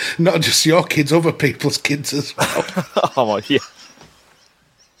 Not just your kids, other people's kids as well. Oh, my, yeah.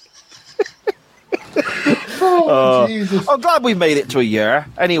 Jesus. I'm glad we made it to a year.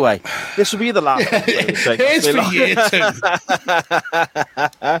 Anyway, this will be the last episode. Here's for year 2.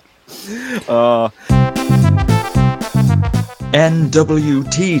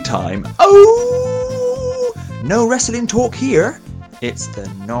 NWT time. Oh! No wrestling talk here. It's the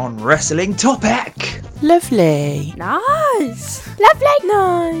non-wrestling topic. Lovely. Nice. Lovely.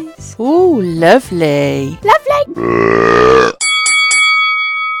 Nice. Ooh, lovely. Lovely.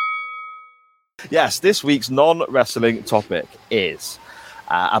 Yes, this week's non-wrestling topic is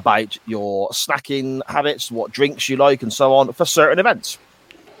about your snacking habits, what drinks you like, and so on for certain events.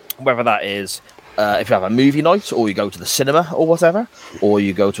 Whether that is if you have a movie night, or you go to the cinema, or whatever, or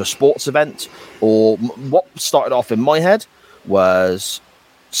you go to a sports event, or what started off in my head was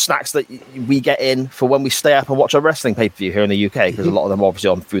snacks that we get in for when we stay up and watch a wrestling pay-per-view here in the UK, because a lot of them are obviously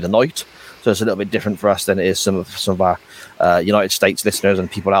on through the night, so it's a little bit different for us than it is some of our United States listeners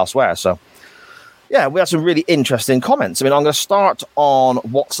and people elsewhere. So yeah, we had some really interesting comments. I mean, I'm going to start on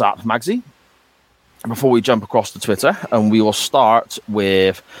WhatsApp, Magsy, before we jump across to Twitter, and we will start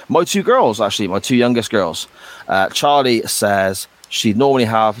with my two girls, actually, my two youngest girls. Charlie says she'd normally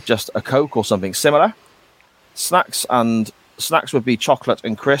have just a Coke or something similar. Snacks would be chocolate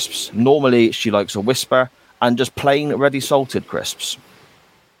and crisps. Normally, she likes a Whisper and just plain ready salted crisps.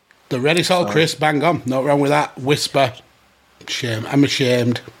 The ready salt crisp, bang on. Not wrong with that. Whisper. Shame. I'm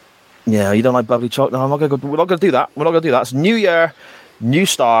ashamed. Yeah, you don't like bubbly chocolate? No, we're not going to do that. We're not going to do that. It's New Year, new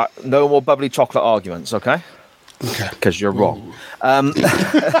start. No more bubbly chocolate arguments, okay? Okay. Because you're wrong.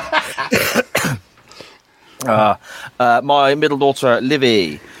 My middle daughter,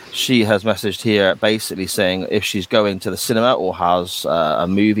 Livy, she has messaged here basically saying if she's going to the cinema or has a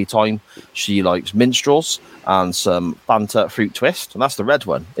movie time, she likes minstrels and some Fanta fruit twist. And that's the red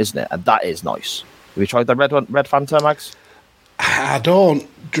one, isn't it? And that is nice. Have you tried the red one, red Fanta, Mags? I don't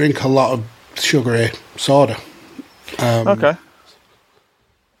drink a lot of sugary soda. Okay.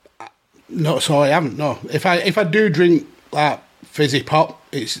 No, so I haven't. No, if I do drink like fizzy pop,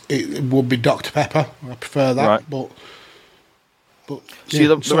 it would be Dr Pepper. I prefer that. Right. But see, yeah,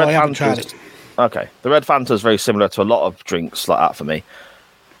 the red I haven't Fanta. tried it. Okay, the red Fanta is very similar to a lot of drinks like that for me.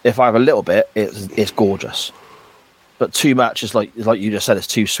 If I have a little bit, it's gorgeous. But too much is like you just said, it's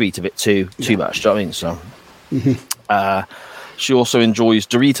too sweet, a bit too much. Do you know what I mean? So. She also enjoys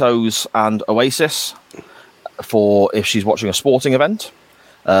Doritos and Oasis for if she's watching a sporting event.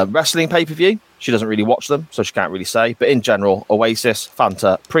 Wrestling pay-per-view, she doesn't really watch them, so she can't really say. But in general, Oasis,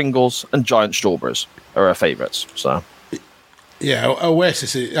 Fanta, Pringles, and giant strawberries are her favourites. So, yeah,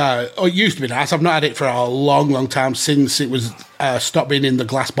 Oasis. It used to be nice. I've not had it for a long, long time since it was stopped being in the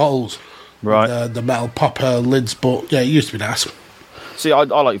glass bottles, right? The metal popper lids. But yeah, it used to be nice. See, I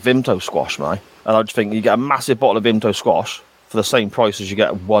like Vimto squash, man, and I just think you get a massive bottle of Vimto squash for the same price as you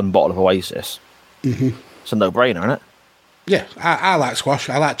get one bottle of Oasis. Mm-hmm. It's a no-brainer, isn't it? Yeah, I like squash.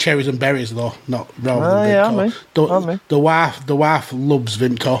 I like cherries and berries, though, not rather than Vimto. The wife loves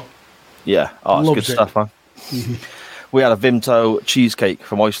Vimto. Yeah, it's good stuff, man. Mm-hmm. We had a Vimto cheesecake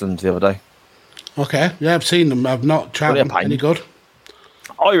from Iceland the other day. Okay, yeah, I've seen them. I've not tried them. Any good?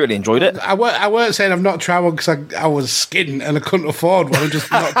 I really enjoyed it. I weren't saying I've not tried one because I was skidding and I couldn't afford one. I just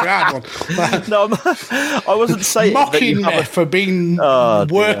not tried one. No, I wasn't saying mocking me for being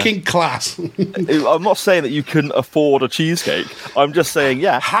working class. I'm not saying that you couldn't afford a cheesecake. I'm just saying,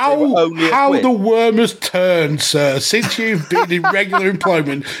 how the worm has turned, sir. Since you've been in regular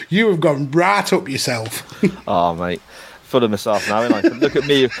employment, you have gone right up yourself. Oh, mate. Full of myself now, ain't I? Look at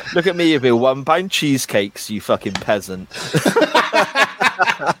me with your £1 cheesecakes, you fucking peasant.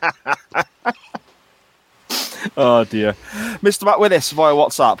 Oh dear. Mr. Matt Willis via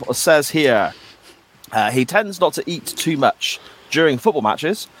WhatsApp says here he tends not to eat too much during football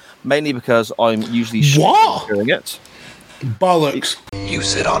matches mainly because I'm usually What? doing it. Bollocks. You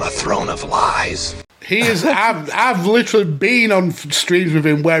sit on a throne of lies. He is. I've literally been on streams with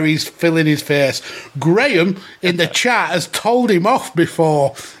him where he's filling his face. Graham in the chat has told him off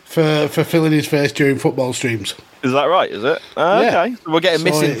before for filling his face during football streams. Is that right? Is it? Yeah. Okay. We're getting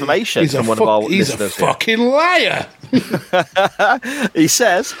misinformation from one of our He's a listeners here. fucking liar. He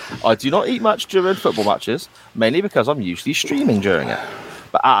says, I do not eat much during football matches, mainly because I'm usually streaming during it.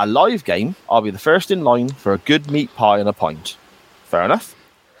 But at a live game, I'll be the first in line for a good meat pie and a pint. Fair enough.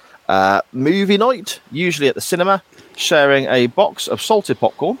 Movie night, usually at the cinema, sharing a box of salted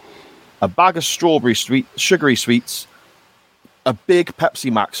popcorn, a bag of sugary sweets, a big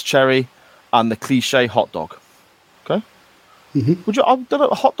Pepsi Max cherry, and the cliche hot dog. Okay? Would you? I've done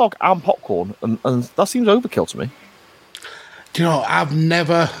a hot dog and popcorn, and that seems overkill to me. Do you know, I've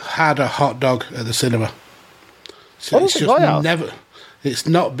never had a hot dog at the cinema. So I don't think I have. It's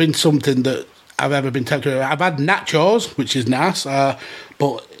not been something that I've ever been tempted to. I've had nachos, which is nice,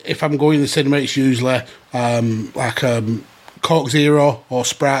 but if I'm going to the cinema, it's usually Coke Zero or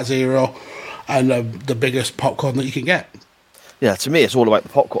Sprite Zero and the biggest popcorn that you can get. Yeah, to me, it's all about the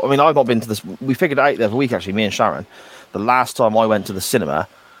popcorn. I mean, I've not been to this. We figured it out the other week, actually, me and Sharon. The last time I went to the cinema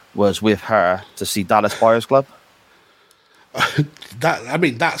was with her to see Dallas Buyers Club.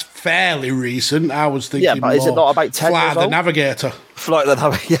 That's fairly recent. I was thinking, Yeah, but is it not about 10 Flight years of the old? Navigator. Flight of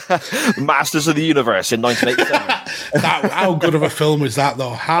the Masters of the Universe in 1987. How good of a film is that, though?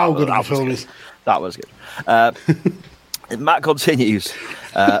 How good of a film is That was good. Matt continues.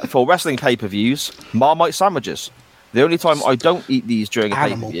 For wrestling pay-per-views, Marmite sandwiches. The only time I don't eat these during a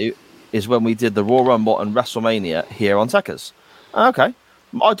pay-per-view is when we did the Royal Rumble and WrestleMania here on Techers. Okay.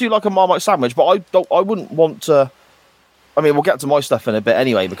 I do like a Marmite sandwich, but I wouldn't want to... I mean, we'll get to my stuff in a bit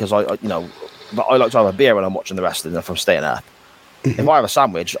anyway, because I like to have a beer when I'm watching the wrestling if I'm staying up. If I have a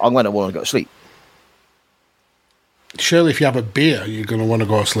sandwich, I'm going to want to go to sleep. Surely if you have a beer, you're going to want to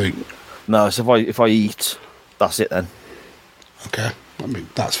go to sleep. No, so if I eat, that's it then. Okay. I mean,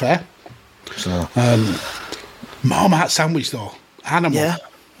 that's fair. So, Marmite sandwich, though. Animal. yeah.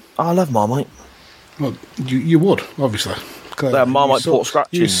 I love Marmite. Well, you would, obviously. They're Marmite pork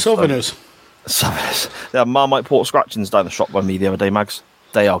scratchings. You southerners. They have Marmite pork scratchings down the shop by me the other day, Mags.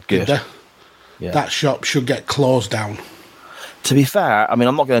 They are good. Yeah. That shop should get closed down. To be fair, I mean,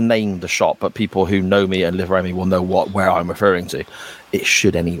 I'm not going to name the shop, but people who know me and live around me will know where I'm referring to. It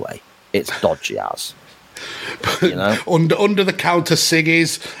should anyway. It's dodgy as. You know? under the counter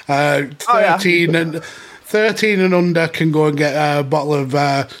ciggies, 13 and under can go and get a bottle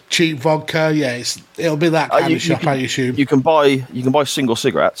of cheap vodka. Yeah, it'll be that kind of shop, I assume. You can buy single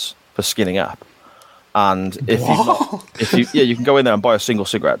cigarettes for skinning up, and you can go in there and buy a single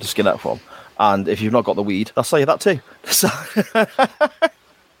cigarette to skin up from. And if you've not got the weed, I'll sell you that too.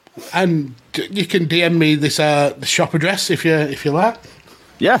 And you can DM me this the shop address if you like.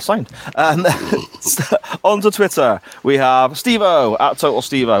 Yeah, signed. On to Twitter, we have Steve-O at Total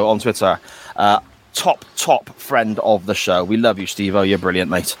Steve-O on Twitter. Top friend of the show. We love you, Steve-O. You're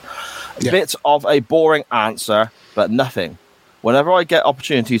brilliant, mate. Yeah. Bit of a boring answer, but nothing. Whenever I get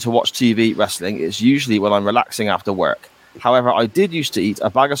opportunity to watch TV wrestling, it's usually when I'm relaxing after work. However, I did used to eat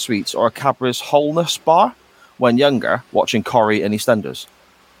a bag of sweets or a Cadbury's Wholeness bar when younger, watching Corrie and EastEnders.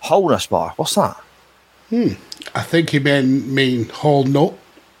 Wholeness bar? What's that? I think he mean whole nut.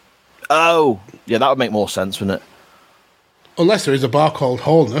 Oh, yeah, that would make more sense, wouldn't it? Unless there is a bar called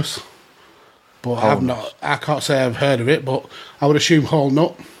Wholeness. But I can't say I've heard of it, but I would assume whole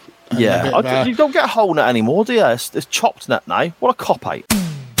nut. Yeah, you don't get whole nut anymore, do you? It's chopped nut now. What a cop-out.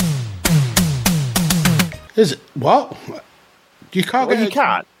 Is it? What? You can't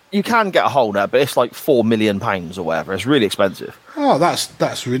get You can get a whole nut, but it's like £4 million or whatever. It's really expensive. Oh,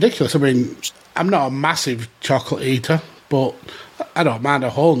 that's ridiculous. I mean, I'm not a massive chocolate eater, but I don't mind a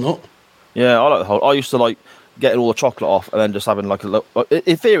whole nut. Yeah, I like the whole. I used to like getting all the chocolate off and then just having like a little.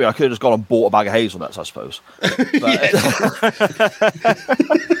 In theory, I could have just gone and bought a bag of hazelnuts, I suppose.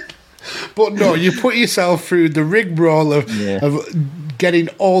 But no, you put yourself through the rigmarole of getting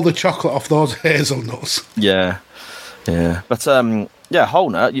all the chocolate off those hazelnuts. Yeah. But whole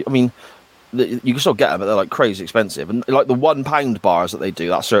nut. I mean, you can still get them, but they're like crazy expensive. And like the £1 bars that they do,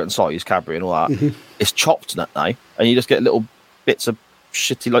 that certain size, Cadbury and all that, it's chopped nut now, and you just get little bits of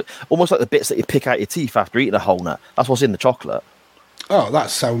shitty, like almost like the bits that you pick out your teeth after eating a whole nut. That's what's in the chocolate. Oh, that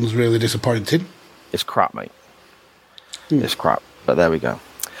sounds really disappointing. It's crap, mate. It's crap. But there we go.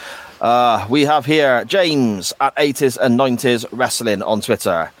 We have here James at 80s and 90s Wrestling on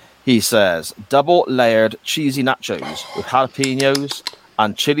Twitter. He says, double layered cheesy nachos with jalapenos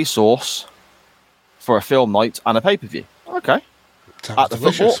and chili sauce for a film night and a pay-per-view. Okay. Sounds At the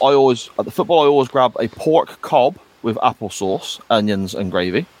delicious. football, I always grab a pork cob with applesauce, onions, and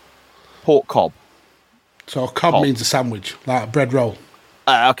gravy. Pork cob. So cob means a sandwich, like a bread roll.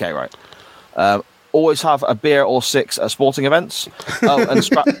 Okay, right. Always have a beer or 6 at sporting events. Oh, and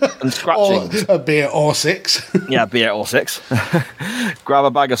scratchings. Or a beer or 6. Yeah, beer or 6. Grab a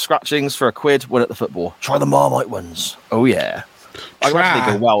bag of scratchings for £1 when at the football. Try the Marmite ones. Oh, yeah. I reckon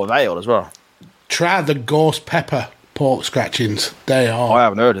they go well with ale as well. Try the ghost pepper pork scratchings. They I are.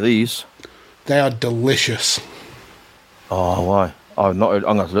 haven't heard of these. They are delicious. Oh, why? I've not heard.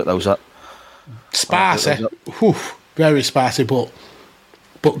 I'm going to look those up. Spicy. Whew, very spicy, but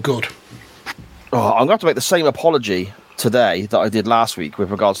good. Oh, I'm going to have to make the same apology today that I did last week with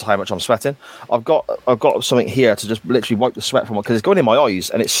regards to how much I'm sweating. I've got something here to just literally wipe the sweat from because it's going in my eyes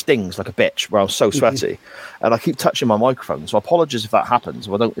and it stings like a bitch where I'm so sweaty, and I keep touching my microphone. So apologies if that happens.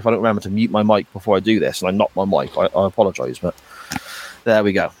 If I don't remember to mute my mic before I do this and I knock my mic, I apologise. But there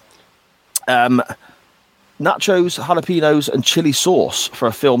we go. Nachos, jalapenos, and chili sauce for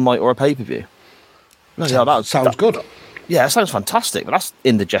a film night or a pay-per-view. Sounds good. Yeah, it sounds fantastic, but that's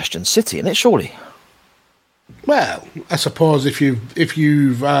indigestion city, isn't it, surely? Well, I suppose if you've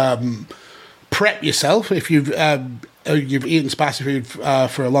prepped yourself, if you've eaten spicy food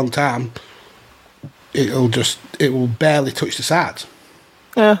for a long time, it will barely touch the sides.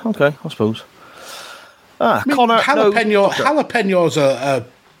 Yeah, okay, I suppose. Connor, jalapenos are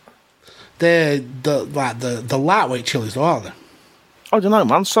they're the lightweight chilies, though, aren't they? I don't know,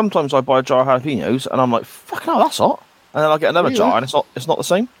 man. Sometimes I buy a jar of jalapenos and I'm like, fucking hell, that's hot. And then I get another jar and it's not the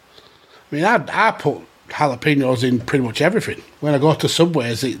same. I mean, I put jalapenos in pretty much everything. When I go to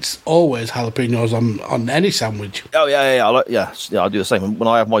Subways, it's always jalapenos on any sandwich. Oh, yeah. I do the same. When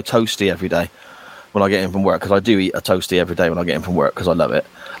I have my toasty every day, when I get in from work, because I do eat a toasty every day when I get in from work because I love it.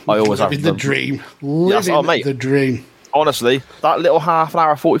 I always have the dream. Mate, the dream. Honestly, that little half an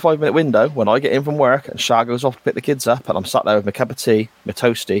hour, 45-minute window when I get in from work and Shah goes off to pick the kids up and I'm sat there with my cup of tea, my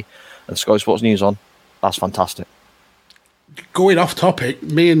toasty, and Sky Sports News on, that's fantastic. Going off topic,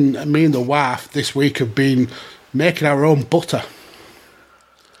 me and the wife this week have been making our own butter.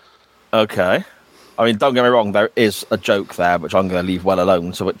 Okay. I mean, don't get me wrong, there is a joke there, which I'm going to leave well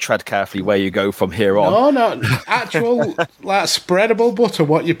alone, so tread carefully where you go from here on. No, actual like spreadable butter,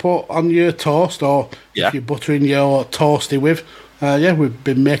 what you put on your toast, or if you're buttering your toasty with. We've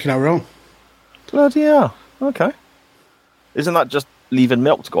been making our own. Bloody hell. Okay. Isn't that just leaving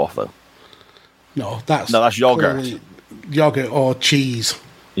milk to go off, though? No, that's yogurt. Yogurt or cheese.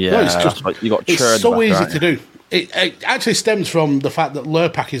 Yeah, no, it's just, right. You got it's so butter, easy to do. It actually stems from the fact that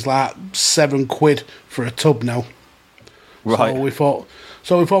Lurpak is like £7 for a tub now. Right.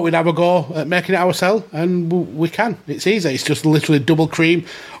 So we thought we'd have a go at making it ourselves, and we can. It's easy. It's just literally double cream,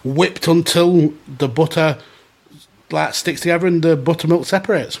 whipped until the butter like sticks together and the buttermilk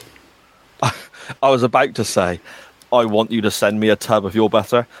separates. I was about to say, I want you to send me a tub of your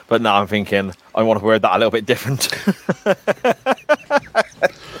butter, but now I'm thinking I want to word that a little bit different.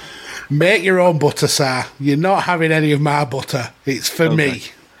 Make your own butter, sir. You're not having any of my butter. It's for me.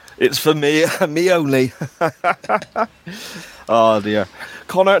 It's for me, me only. Oh, dear.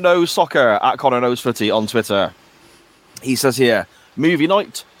 Connor Knows Soccer, at Connor Knows Footy on Twitter. He says here, movie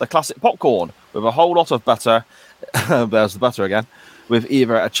night, the classic popcorn, with a whole lot of butter. There's the butter again. With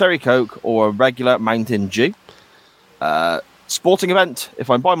either a cherry Coke or a regular Mountain Dew. Sporting event, if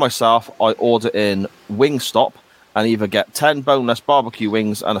I'm by myself, I order in Wingstop and either get 10 boneless barbecue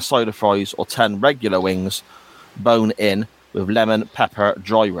wings and a side of fries, or 10 regular wings, bone in, with lemon, pepper,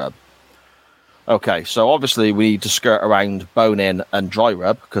 dry rub. Okay, so obviously we need to skirt around bone in and dry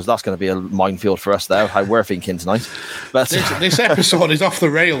rub, because that's going to be a minefield for us there, how we're thinking tonight. But this episode is off the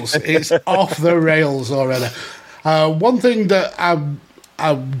rails. It's off the rails already. One thing that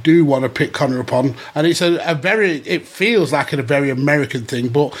I do want to pick Connor upon, and it's it feels like a very American thing,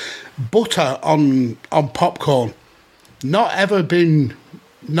 but butter on popcorn, not ever been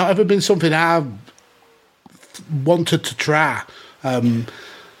something I've wanted to try.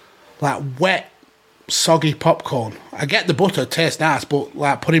 Like wet, soggy popcorn. I get the butter, tastes nice, but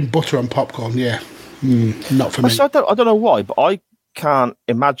like putting butter on popcorn, not for me. I don't know why, but I can't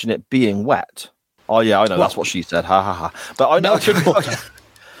imagine it being wet. Oh yeah, I know, that's what she said. Ha ha ha. But I know.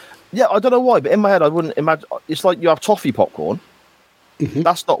 Yeah, I don't know why, but in my head I wouldn't imagine. It's like you have toffee popcorn. Mm-hmm.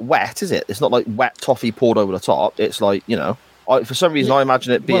 That's not wet, is it? It's not like wet toffee poured over the top. It's like, for some reason I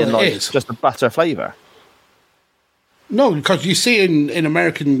imagine it being just a butter flavour. No, because you see in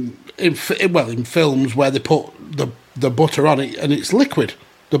American in films where they put the butter on it and it's liquid.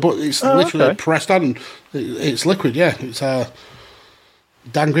 It's literally pressed on. It's liquid. Yeah, it's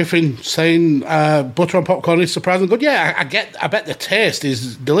Dan Griffin saying butter on popcorn is surprisingly good. Yeah, I bet the taste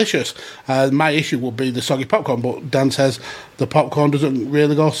is delicious. My issue would be the soggy popcorn, but Dan says the popcorn doesn't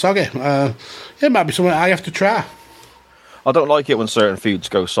really go soggy. It might be something I have to try. I don't like it when certain foods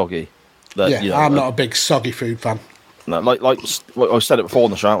go soggy. I'm not a big soggy food fan. No, like I said it before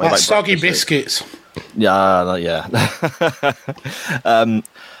on the show. Like soggy biscuits. Yeah.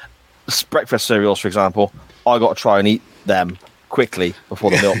 Breakfast cereals, for example, I got to try and eat them quickly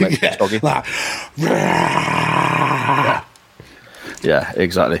before the milk makes it soggy. Yeah,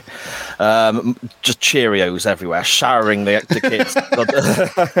 exactly. Just Cheerios everywhere, showering the kids.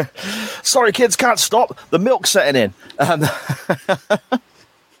 Sorry, kids, can't stop. The milk's setting in.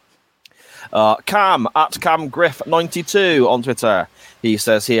 Cam at CamGriff92 on Twitter. He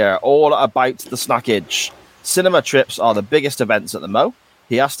says here, all about the snackage. Cinema trips are the biggest events at the Mo.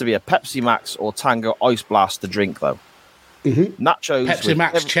 He has to be a Pepsi Max or Tango Ice Blast to drink, though. Mm-hmm. Nachos. Pepsi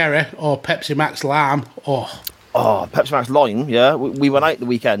Max Cherry or Pepsi Max Lime. Oh, Pepsi Max Lime, yeah. We went out the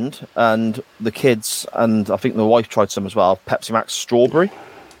weekend and the kids and I think the wife tried some as well. Pepsi Max Strawberry.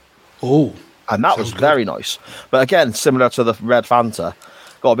 Oh. And that was very nice. But again, similar to the Red Fanta,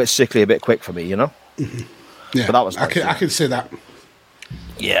 got a bit sickly, a bit quick for me, you know? Mm-hmm. Yeah, but that was nice, I can see that.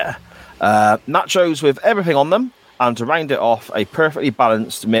 Yeah. Nachos with everything on them. And to round it off, a perfectly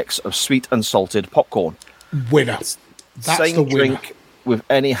balanced mix of sweet and salted popcorn. Winner. That's Same the winner. drink with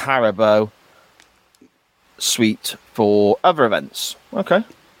any Haribo sweet for other events. Okay.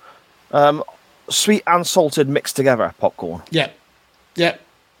 Sweet and salted mixed together popcorn. Yep.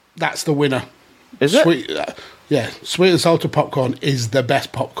 That's the winner. Is it? Sweet, sweet and salted popcorn is the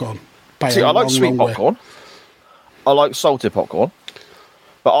best popcorn. See, I like sweet popcorn. I like salted popcorn.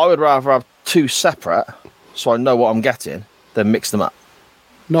 But I would rather have two separate, so I know what I'm getting, than mix them up.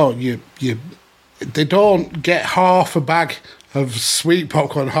 No, they don't get half a bag of sweet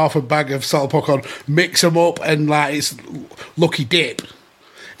popcorn, half a bag of salted popcorn, mix them up and like it's lucky dip.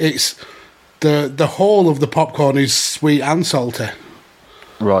 It's the whole of the popcorn is sweet and salty.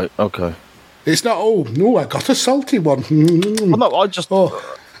 Right, okay. It's not, I got a salty one. Well, no, I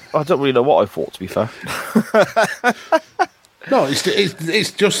don't really know what I thought, to be fair. No,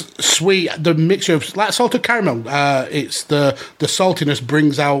 it's just sweet. The mixture of like salted caramel. It's the saltiness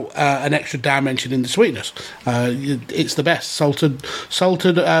brings out an extra dimension in the sweetness. It's the best. Salted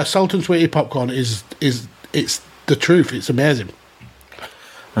sweetie popcorn is it's the truth. It's amazing.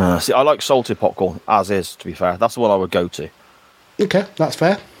 See, I like salted popcorn as is. To be fair, that's the one I would go to. Okay, that's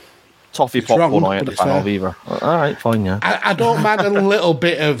fair. Toffee popcorn, I ain't a fan of either. All right, fine, yeah. I don't mind a little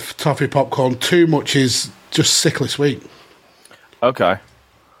bit of toffee popcorn. Too much is just sickly sweet. Okay.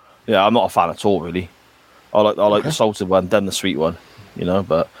 Yeah, I'm not a fan at all, really. I like the salted one, then the sweet one, you know,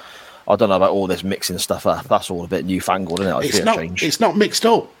 but I don't know about all this mixing stuff up. That's all a bit newfangled, isn't it? It's not mixed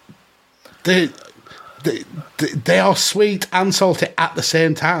up. They are sweet and salty at the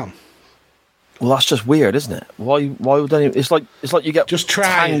same time. Well, that's just weird, isn't it? Why would anyone... It's like you get just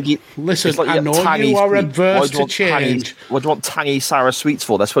try. Tangy, listen, like I know you are adverse to change. What do you want tangy sour sweets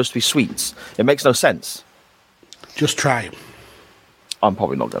for? They're supposed to be sweets. It makes no sense. Just try them. I'm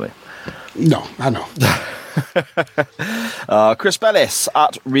probably not going to. No, I know. Chris Bellis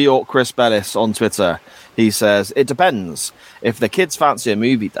at Real Chris Bellis on Twitter. He says, it depends. If the kids fancy a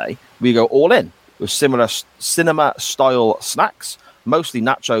movie day, we go all in with similar cinema style snacks, mostly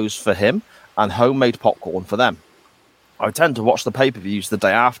nachos for him and homemade popcorn for them. I tend to watch the pay-per-views the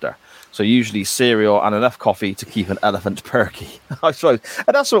day after, so usually cereal and enough coffee to keep an elephant perky, I suppose.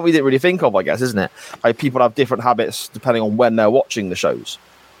 And that's what we didn't really think of, I guess, isn't it? How people have different habits depending on when they're watching the shows.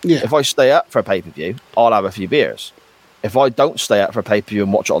 Yeah. If I stay up for a pay-per-view, I'll have a few beers. If I don't stay up for a pay-per-view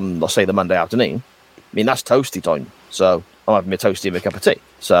and watch it on, let's say, the Monday afternoon, I mean, that's toasty time. So I'm having a toasty and a cup of tea.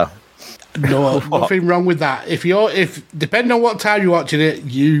 So... No, nothing wrong with that. If depending on what time you're watching it,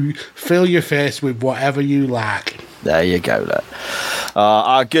 you fill your face with whatever you like. There you go. Look.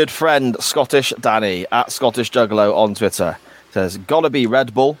 Our good friend Scottish Danny at Scottish Juggalo on Twitter says, gotta be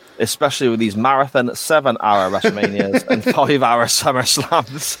Red Bull, especially with these marathon 7-hour WrestleManias and 5-hour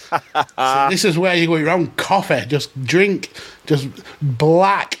SummerSlams. So this is where you go wrong. Coffee. Just drink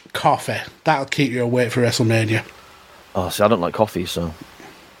black coffee. That'll keep you awake for WrestleMania. Oh, see, I don't like coffee, so...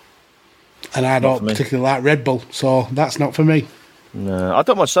 And I don't particularly like Red Bull, so that's not for me. No, I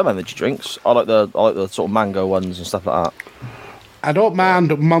don't mind some energy drinks. I like the sort of mango ones and stuff like that. I don't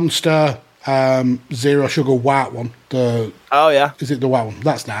mind Monster Zero Sugar white one. Is it the white one?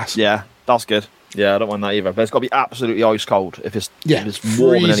 That's nice. Yeah, that's good. Yeah, I don't mind that either. But it's got to be absolutely ice cold if it's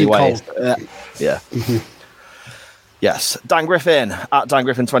warm in any way. Yeah. Mm-hmm. Yes, Dan Griffin at Dan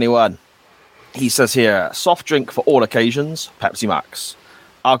Griffin 21. He says here, soft drink for all occasions, Pepsi Max.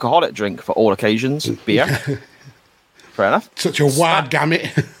 Alcoholic drink for all occasions, beer. Fair enough. Such a wide gamut.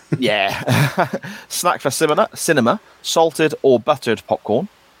 Yeah. Snack for cinema, salted or buttered popcorn,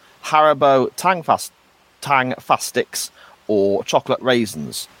 Haribo Tang Fastics, or chocolate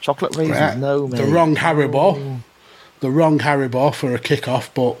raisins. Chocolate raisins, Right. no, mate. The wrong Haribo. The wrong Haribo for a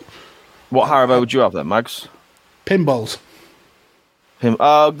kick-off, but What Haribo would you have then, Mags? pinballs.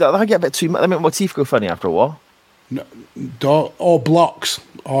 I get a bit too much. I mean, my teeth go funny after a while. Or blocks.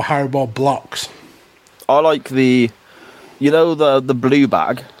 Or Haribo blocks. I like the blue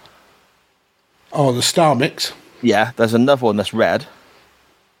bag. Or the Star Mix. Yeah, there's another one that's red.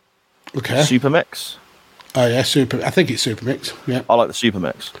 Okay. Super Mix. Oh, yeah, Super. I think it's Super Mix. Yeah. I like the Super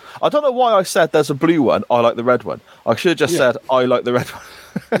Mix. I don't know why I said there's a blue one. I like the red one. I should have just said I like the red one.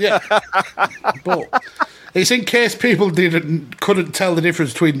 Yeah. But it's in case people couldn't tell the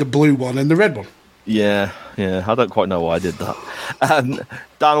difference between the blue one and the red one. Yeah. I don't quite know why I did that.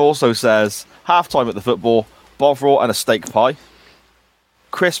 Dan also says half-time at the football, Bovril and a steak pie,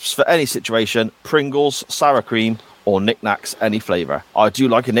 crisps for any situation, Pringles, sour cream, or knickknacks, any flavour. I do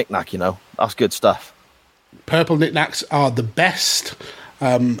like a knickknack, That's good stuff. Purple knickknacks are the best.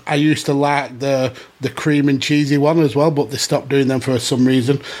 I used to like the cream and cheesy one as well, but they stopped doing them for some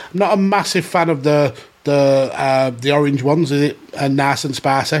reason. I'm not a massive fan of the orange ones. Is it nice and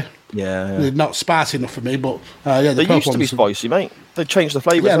spicy? Yeah. They're not spicy enough for me, but the They purple used to be ones- spicy, mate. They changed the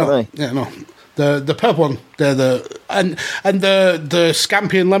flavours, haven't they? Yeah, no. The purple one, they're and the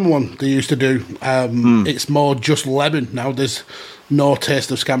scampi and lemon one they used to do. It's more just lemon now. There's no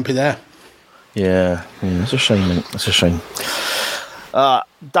taste of scampi there. Yeah, it's a shame, mate. It's a shame.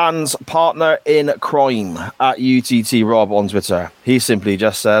 Dan's partner in crime at UTT Rob on Twitter. He simply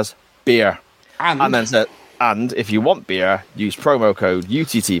just says beer, and then said, and if you want beer, use promo code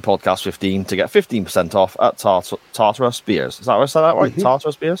UTT Podcast 15 to get 15% off at Tartarus Beers. Is that what I said that right?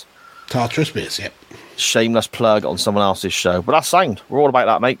 Tartarus Beers. Tartarus Beers, yep. Shameless plug on someone else's show, but that's sound. We're all about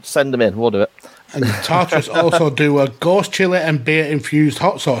that, mate. Send them in. We'll do it. And Tartarus also do a ghost chili and beer infused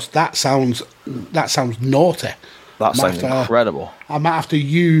hot sauce. That sounds naughty. That sounds incredible. I might have to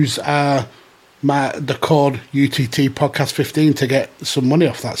use the code UTT Podcast 15 to get some money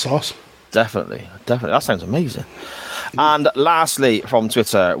off that sauce. Definitely. That sounds amazing. And lastly, from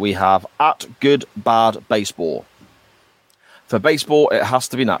Twitter, we have at Good Bad Baseball. For baseball, it has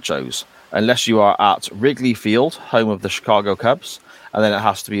to be nachos, unless you are at Wrigley Field, home of the Chicago Cubs, and then it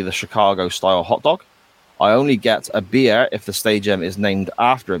has to be the Chicago-style hot dog. I only get a beer if the stadium is named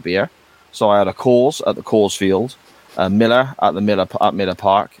after a beer. So I had a Coors at the Coors Field, a Miller at Miller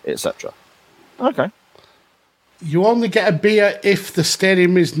Park, etc. Okay. You only get a beer if the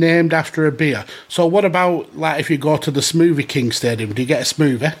stadium is named after a beer. So what about like if you go to the Smoothie King Stadium, do you get a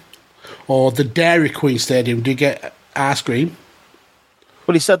smoothie? Or the Dairy Queen Stadium, do you get ice cream?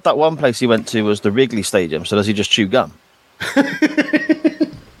 Well, he said that one place he went to was the Wrigley Stadium, so does he just chew gum?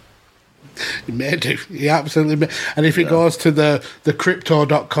 He may do. He absolutely may. And if he goes to the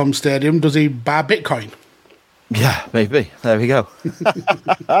Crypto.com Stadium, does he buy Bitcoin? Yeah, maybe. There we go.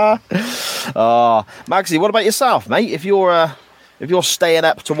 Magsy, what about yourself, mate? If you're staying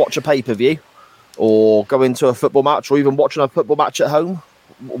up to watch a pay-per-view or going to a football match or even watching a football match at home,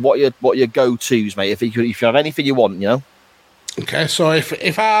 what are your go-tos, mate? If you have anything you want, Okay, so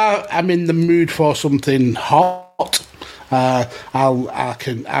if I am in the mood for something hot,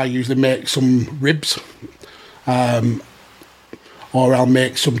 I usually make some ribs, or I'll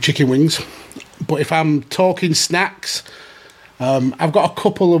make some chicken wings. But if I'm talking snacks, I've got a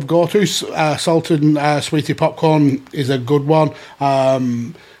couple of go-tos. Salted and sweetie popcorn is a good one.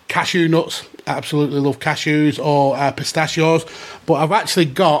 Cashew nuts, absolutely love cashews, or pistachios. But I've actually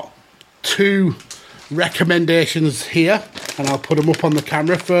got two recommendations here, and I'll put them up on the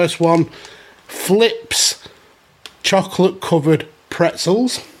camera. First one, Flips chocolate-covered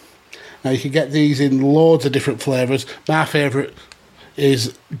pretzels. Now, you can get these in loads of different flavours. My favourite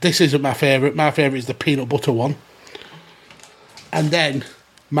is... This isn't my favourite. My favourite is the peanut butter one. And then,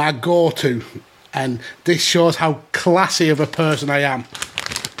 my go-to, and this shows how classy of a person I am,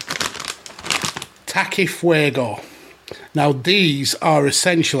 Tacky Fuego. Now, these are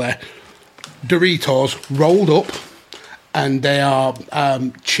essentially Doritos rolled up, and they are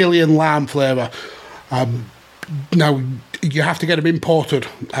chili and lime flavour. Now, you have to get them imported.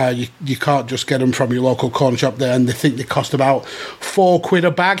 You can't just get them from your local corn shop there, and they think they cost about £4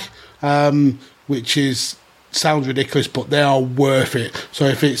 a bag, which sounds ridiculous, but they are worth it. So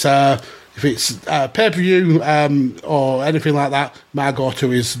if it's pay-per-view or anything like that, my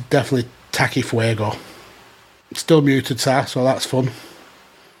go-to is definitely Tacky Fuego. Still muted, sir, so that's fun.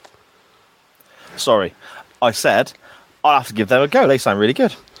 Sorry, I said I'll have to give them a go. They sound really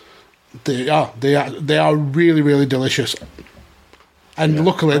good. They are really, really delicious. And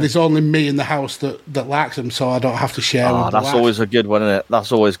luckily, there's only me in the house that likes them, so I don't have to share with the that's wife. always a good one, isn't it?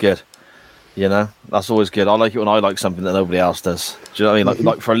 That's always good. You know, that's always good. I like it when I like something that nobody else does. Do you know what I mean?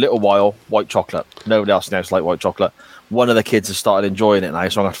 Like for a little while, white chocolate. Nobody else knows like white chocolate. One of the kids has started enjoying it now,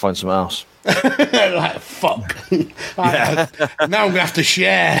 so I'm going to have to find something else. Like, fuck. Now I'm going to have to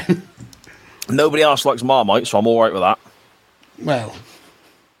share. Nobody else likes Marmite, so I'm all right with that. Well,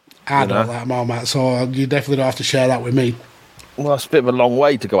 I don't like Marmite, so you definitely don't have to share that with me. Well, that's a bit of a long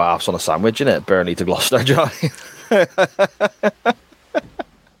way to go halves on a sandwich, isn't it? Burnley to Gloucester, Johnny.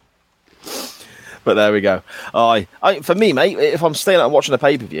 But there we go. For me, mate, if I'm staying out and watching a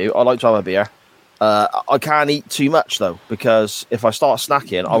pay-per-view, I like to have a beer. I can't eat too much, though, because if I start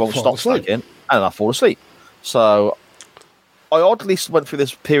snacking, I won't stop snacking, and I'll fall asleep. So I oddly went through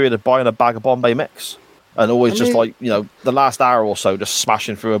this period of buying a bag of Bombay Mix. And always the last hour or so, just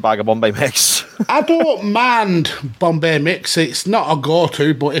smashing through a bag of Bombay Mix. I don't mind Bombay Mix. It's not a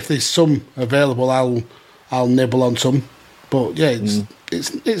go-to, but if there's some available, I'll nibble on some. But yeah,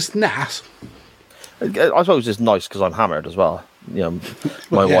 it's nice. I suppose it's nice because I'm hammered as well. You know,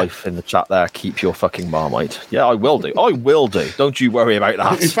 my wife in the chat there, keep your fucking Marmite. Yeah, I will do. I will do. Don't you worry about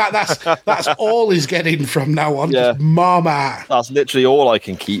that. In fact, that's all he's getting from now on. Yeah. Just Marmite. That's literally all I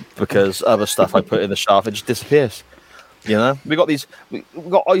can keep because other stuff I put in the shelf, it just disappears. You know, we got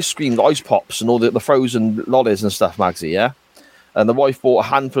ice cream, the ice pops, and all the frozen lollies and stuff, Magsy. Yeah, and the wife bought a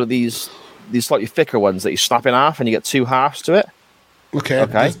handful of these slightly thicker ones that you snap in half, and you get two halves to it.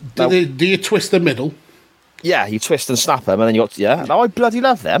 Okay. Do you twist the middle? Yeah, you twist and snap them, and then you got Now I bloody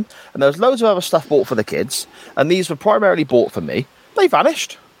love them, and there's loads of other stuff bought for the kids, and these were primarily bought for me. They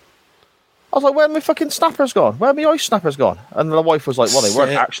vanished. I was like, where are my fucking snappers gone? Where are my ice snappers gone? And the wife was like, well, they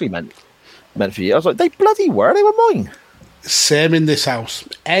weren't actually meant for you. I was like, they bloody were. They were mine. Same in this house.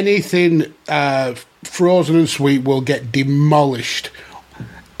 Anything frozen and sweet will get demolished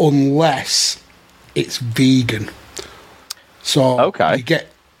unless it's vegan. So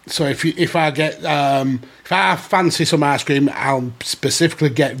if I fancy some ice cream, I'll specifically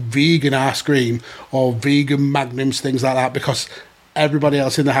get vegan ice cream or vegan magnums, things like that, because everybody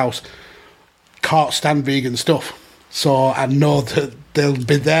else in the house can't stand vegan stuff. So I know that they'll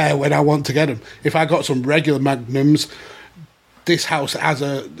be there when I want to get them. If I got some regular magnums, this house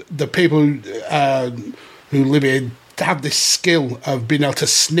the people who live here have this skill of being able to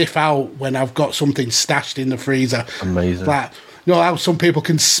sniff out when I've got something stashed in the freezer. Amazing. Like, you know how some people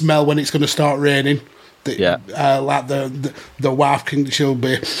can smell when it's going to start raining? Like the wife she'll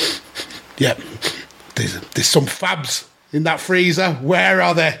be, there's some fabs in that freezer. Where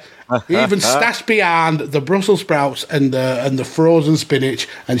are they? Even stashed behind the Brussels sprouts and the frozen spinach,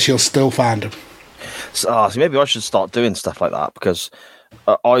 and she'll still find them. So maybe I should start doing stuff like that, because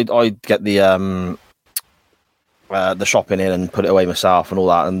I get the shopping in and put it away myself and all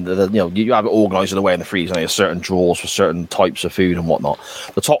that, and you have it organised away in the freezer. There's certain drawers for certain types of food and whatnot.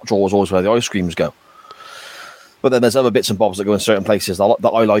 The top drawer is always where the ice creams go, but then there's other bits and bobs that go in certain places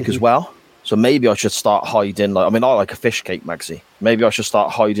that I like as well. So maybe I should start hiding. I like a fish cake, Magsy. Maybe I should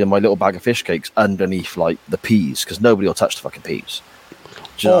start hiding my little bag of fish cakes underneath like the peas, because nobody will touch the fucking peas.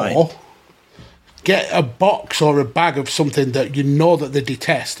 Get a box or a bag of something that you know that they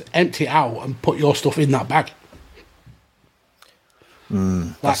detest, empty it out, and put your stuff in that bag.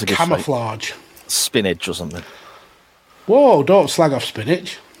 That's like camouflage. Spinach or something. Whoa, don't slag off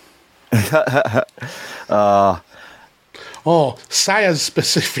spinach. Sire's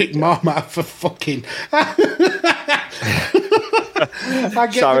specific Marmite for fucking...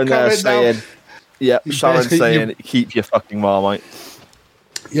 Sharon there saying... Yeah, Sharon saying, keep your fucking Marmite.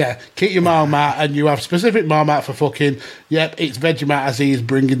 Yeah, keep your Marmite, and you have specific Marmite for fucking... Yep, it's Vegemite as he is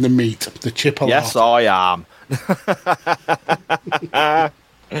bringing the meat, the chipolata. Yes, I am.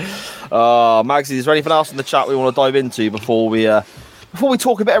 Magsy, is there anything else in the chat we want to dive into before we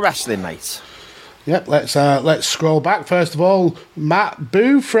talk a bit of wrestling, mate? Yep, let's scroll back. First of all, Matt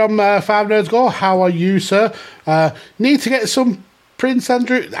Boo from 5 Nerds Go. How are you, sir? Need to get some Prince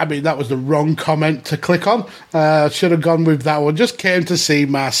Andrew. I mean, that was the wrong comment to click on. Should have gone with that one. Just came to see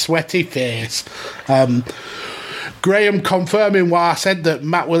my sweaty face. Graham confirming what I said, that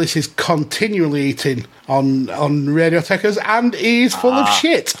Matt Willis is continually eating on Radiotekers, and he's full of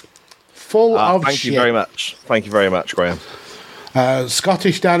shit. Thank you very much. Thank you very much, Graham.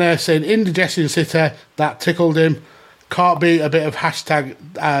 Scottish Danner saying Indigestion City, that tickled him. Can't beat a bit of hashtag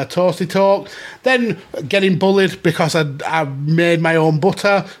toasty talk. Then getting bullied because I made my own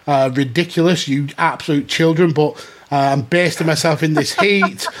butter. Ridiculous, you absolute children, but I'm basting myself in this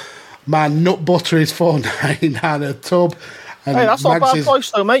heat. My nut butter is $4.99 a tub. And Hey, that's not a Mags bad is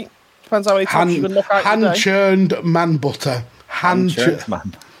price though, mate. Depends how many times you can knock out hand a day. churned man butter. Hand-churned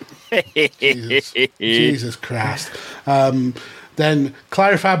man. Jesus Christ. Then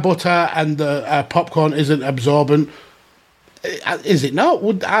clarified butter and the popcorn isn't absorbent. Is it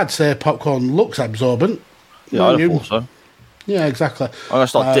not? I'd say popcorn looks absorbent. Yeah, I'd have thought so. Yeah, exactly. I'm going to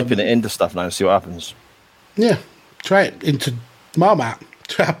start dipping it into stuff now and see what happens. Yeah, try it into Marmite.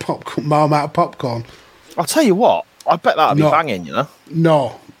 Try Marmite popcorn. I'll tell you what, I bet that'd be banging, you know?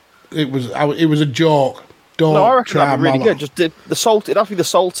 No, it was a joke. Don't No, I reckon try that'd be really Marmite. good. Just dip the salted. It'd have to be the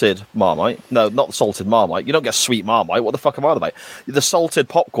salted Marmite. No, not the salted Marmite. You don't get sweet Marmite. What the fuck am I on about? The salted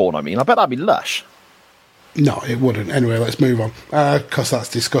popcorn, I mean. I bet that'd be lush. No, it wouldn't. Anyway, let's move on, because that's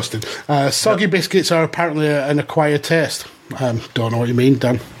disgusting. Soggy biscuits are apparently an acquired taste. Don't know what you mean,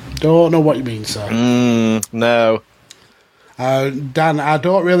 Dan. Don't know what you mean, sir. No. Dan, I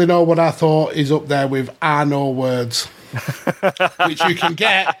don't really know what I thought is up there with I know words, which you can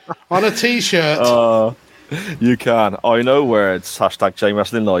get on a T-shirt. You can. I know words. Hashtag Chain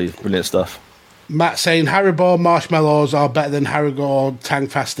Wrestling Live. Brilliant stuff. Matt saying Haribo marshmallows are better than Haribo Tang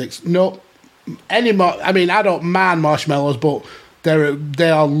Fastics. No, I mean, I don't mind marshmallows, but they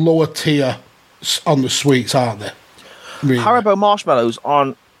are lower tier on the sweets, aren't they? Really. Haribo marshmallows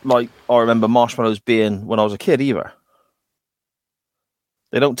aren't like I remember marshmallows being when I was a kid either.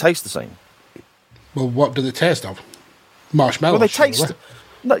 They don't taste the same. Well, what do they taste of? Marshmallows. Well, they taste.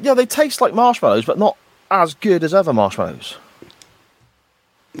 No, yeah, they taste like marshmallows, but not as good as other marshmallows.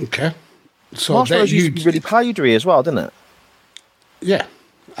 Okay. So Marshmallows used to be really powdery as well, didn't it? Yeah,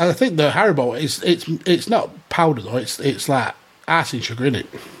 and I think the Haribo it's not powder though. It's like icing sugar in it.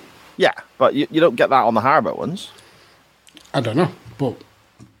 Yeah, but you don't get that on the Haribo ones. I don't know, but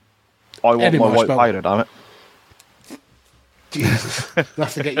I want Any my white marshmallow. powder, damn it. Jesus, you'll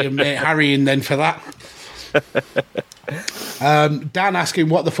have to get your mate Harry in then for that. Dan asking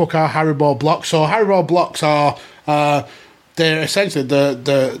what the fuck are Haribo blocks? So Haribo blocks are they're essentially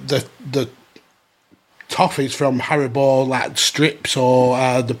the toffees from Haribo, like strips or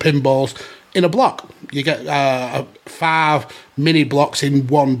the pinballs in a block. You get 5 mini blocks in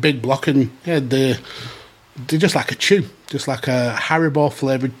one big block, and yeah, they're just like a chew, just like a Haribo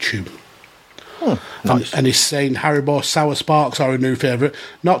flavoured chew. Nice. And he's saying Haribo Sour Sparks are a new favourite.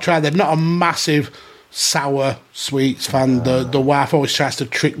 Not tried them. Not a massive sour sweets fan. The wife always tries to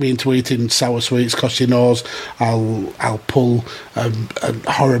trick me into eating sour sweets because she knows I'll pull a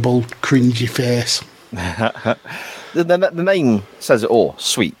horrible cringy face. The name says it all.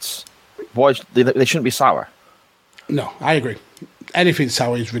 Sweets. Why they shouldn't be sour? No, I agree. Anything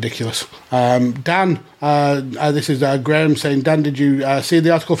sour is ridiculous. Dan, this is Graham saying, Dan, did you see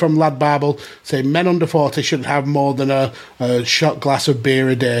the article from Lad Bible saying men under 40 shouldn't have more than a shot glass of beer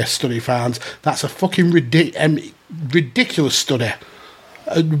a day, study finds? That's a fucking ridiculous study.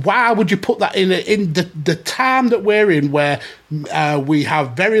 Why would you put that in the time that we're in where we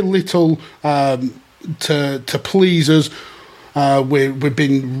have very little to please us? We've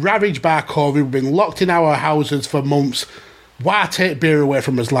been ravaged by COVID, we've been locked in our houses for months. Why take beer away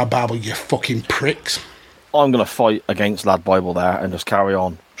from us, Lad Bible, you fucking pricks? I'm going to fight against Lad Bible there and just carry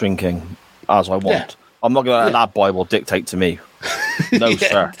on drinking as I want. Yeah. I'm not going to let Lad Bible dictate to me. No,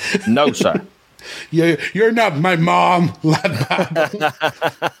 sir. No, sir. You're not my mom, Lad Bible.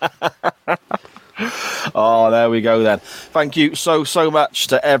 Oh, there we go then. Thank you so much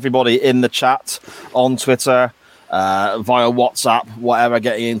to everybody in the chat, on Twitter, via WhatsApp, whatever,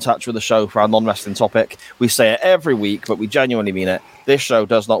 getting in touch with the show for our non-wrestling topic. We say it every week, but we genuinely mean it. This show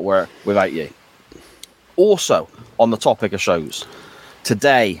does not work without you. Also, on the topic of shows,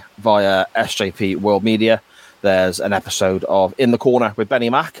 today via SJP World Media, there's an episode of In the Corner with Benny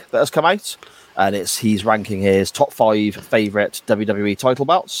Mac that has come out, and he's ranking his top 5 favourite WWE title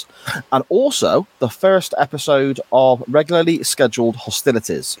bouts, and also the first episode of Regularly Scheduled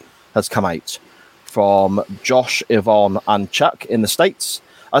Hostilities has come out from Josh, Yvonne, and Chuck in the States.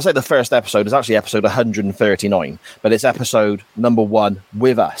 I say the first episode is actually episode 139, but it's episode number 1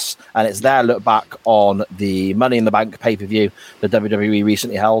 with us, and it's their look back on the Money in the Bank pay-per-view that WWE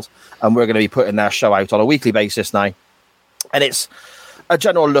recently held, and we're going to be putting their show out on a weekly basis now, and it's a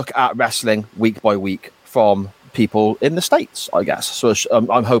general look at wrestling week by week from people in the States, I guess. So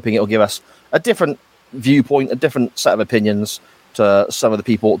I'm hoping it'll give us a different viewpoint, a different set of opinions to some of the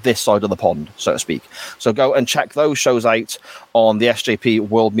people this side of the pond, so to speak. So go and check those shows out on the SJP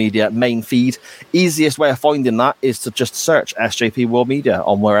World Media main feed. Easiest way of finding that is to just search SJP World Media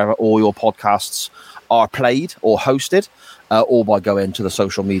on wherever all your podcasts are played or hosted, or by going to the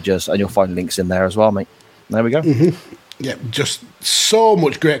social medias, and you'll find links in there as well, mate. There we go. Yeah, just so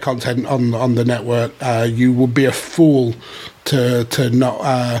much great content on the network. You would be a fool to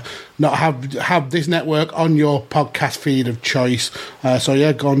not have this network on your podcast feed of choice. So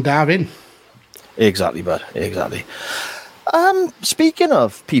yeah, go and dive in. Exactly, bud. Exactly. Speaking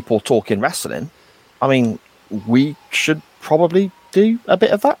of people talking wrestling, I mean, we should probably do a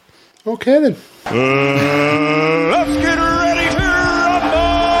bit of that. Okay then. Let's get ready to rumble!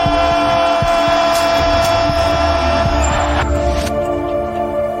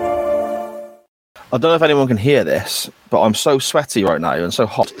 I don't know if anyone can hear this, but I'm so sweaty right now and so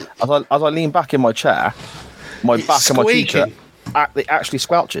hot. As I lean back in my chair, my back and my t-shirt it actually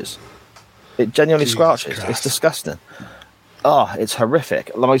squelches. It genuinely squelches. Christ. It's disgusting. Oh, it's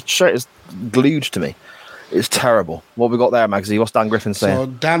horrific. My shirt is glued to me. It's terrible. What we got there, Magsy? What's Dan Griffin saying? So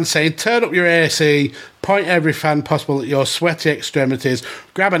Dan's saying, turn up your AC, point every fan possible at your sweaty extremities,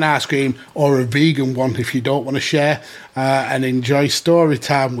 grab an ice cream or a vegan one if you don't want to share, and enjoy story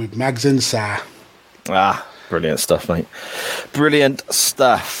time with Mags and Sa. Ah, brilliant stuff, mate. Brilliant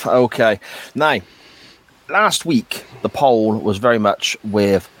stuff. Okay. Now, last week, the poll was very much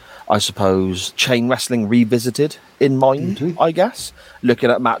with, I suppose, chain wrestling revisited in mind, I guess.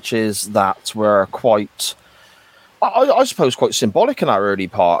 Looking at matches that were quite, I suppose, quite symbolic in our early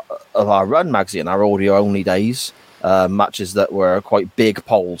part of our run, Magsy, in our audio-only days. Matches that were quite big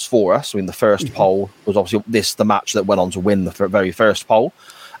polls for us. I mean, the first poll was obviously the match that went on to win the very first poll.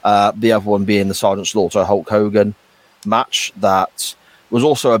 The other one being the Sergeant Slaughter Hulk Hogan match that was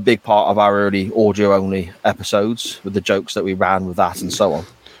also a big part of our early audio-only episodes with the jokes that we ran with that and so on.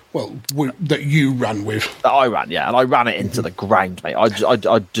 Well, that you ran with. That I ran, yeah, and I ran it into the ground, mate.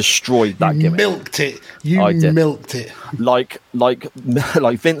 I destroyed that gimmick. Milked it. You milked it. Like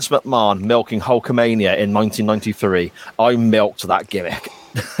Vince McMahon milking Hulkamania in 1993. I milked that gimmick.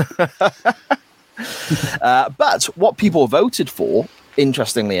 But what people voted for,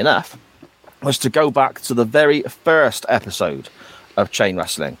 interestingly enough, was to go back to the very first episode of Chain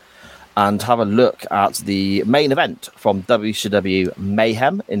Wrestling and have a look at the main event from WCW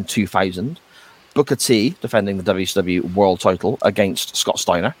Mayhem in 2000. Booker T defending the WCW World Title against Scott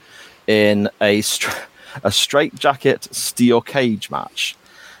Steiner in a straitjacket steel cage match.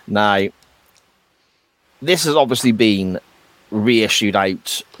 Now, this has obviously been reissued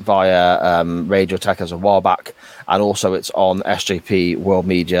out via Radio Tech as a while back, and also it's on SJP World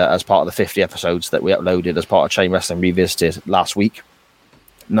Media as part of the 50 episodes that we uploaded as part of Chain Wrestling Revisited last week.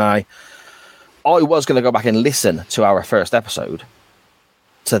 Now, I was going to go back and listen to our first episode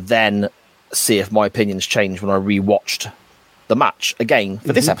to then see if my opinions changed when I rewatched the match again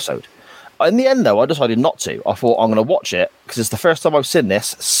for this episode. In the end, though, I decided not to. I thought I'm going to watch it because it's the first time I've seen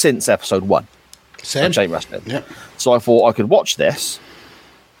this since episode 1. Same. Of Chain Wrestling. Yep. So I thought I could watch this,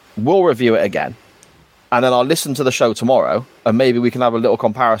 we'll review it again, and then I'll listen to the show tomorrow, and maybe we can have a little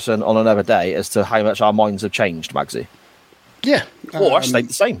comparison on another day as to how much our minds have changed, Magsy. Yeah. Or stayed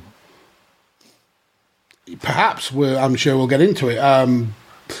the same. Perhaps. I'm sure we'll get into it.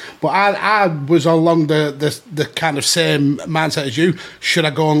 But I was along the kind of same mindset as you. Should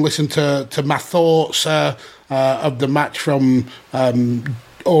I go and listen to my thoughts of the match from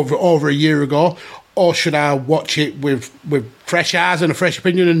over a year ago, or should I watch it with fresh eyes and a fresh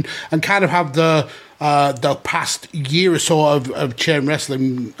opinion and kind of have the past year or so of Chain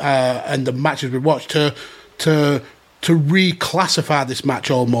Wrestling and the matches we watched to reclassify this match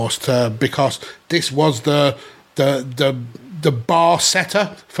almost because this was the bar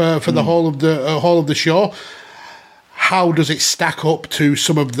setter for the whole of the show. How does it stack up to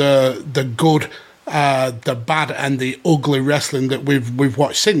some of the good, the bad, and the ugly wrestling that we've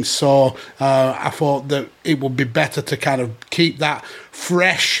watched since? So I thought that it would be better to kind of keep that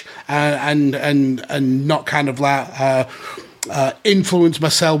fresh and not kind of like influence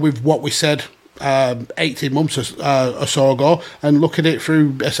myself with what we said 18 months or so ago, and look at it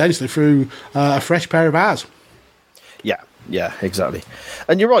essentially through a fresh pair of eyes. Yeah, exactly.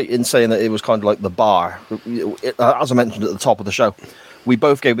 And you're right in saying that it was kind of like the bar. As I mentioned at the top of the show, we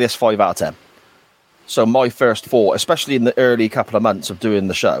both gave this 5 out of 10. So my first thought, especially in the early couple of months of doing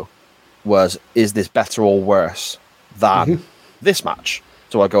the show, was, is this better or worse than this match?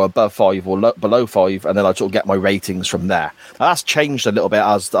 Do I go above 5 or below 5, and then I sort of get my ratings from there? Now, that's changed a little bit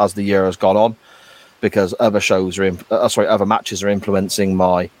as the year has gone on, because other other matches are influencing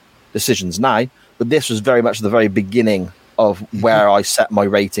my decisions now. But this was very much the very beginning of where I set my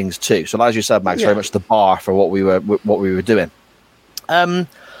ratings to. So as you said, Max, very much the bar for what we were doing.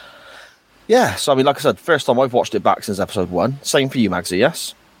 Yeah. So I mean, like I said, first time I've watched it back since episode 1. Same for you, Magsy.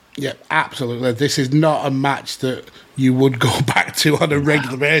 Yes. Yeah, absolutely. This is not a match that you would go back to on a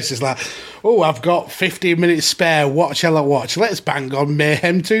regular basis. Like, oh, I've got 15 minutes spare. What shall I watch? Let's bang on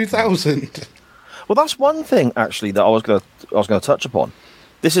Mayhem 2000. Well, that's one thing actually that I was going to touch upon.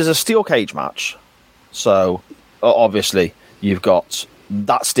 This is a steel cage match, so obviously you've got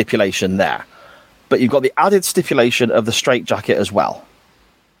that stipulation there, but you've got the added stipulation of the straitjacket as well,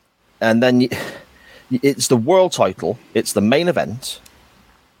 and then it's the world title. It's the main event.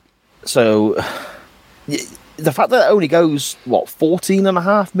 So the fact that it only goes 14 and a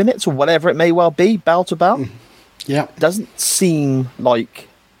half minutes or whatever it may well be, bell to bell, doesn't seem like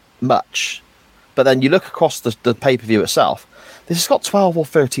much. But then you look across the pay-per-view itself, this has got 12 or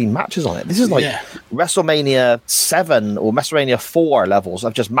 13 matches on it. This is like WrestleMania 7 or WrestleMania 4 levels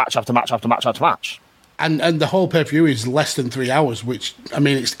of just match after match after match after match. And the whole pay-per-view is less than 3 hours, which, I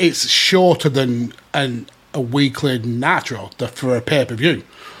mean, it's shorter than a weekly Nitro for a pay-per-view.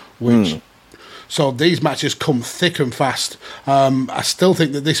 So these matches come thick and fast. I still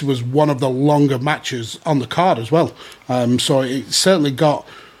think that this was one of the longer matches on the card as well. So it certainly got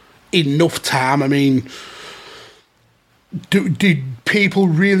enough time. I mean, did people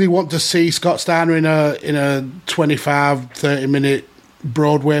really want to see Scott Steiner in a 25-30 minute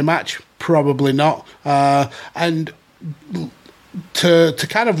Broadway match? Probably not. And to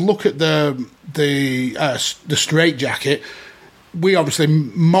kind of look at the straitjacket, we obviously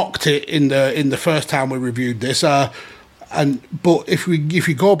mocked it in the first time we reviewed this. But if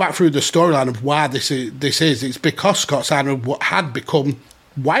you go back through the storyline of why this is, it's because Scott Steiner had become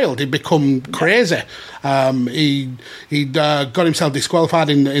wild. He'd become crazy. He'd got himself disqualified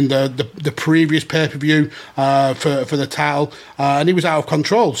in the previous pay-per-view for the title, and he was out of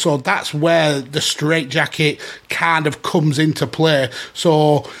control. So that's where the straitjacket kind of comes into play.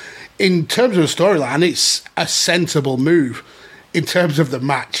 So in terms of the storyline, it's a sensible move. In terms of the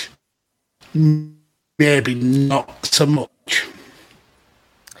match, maybe not so much.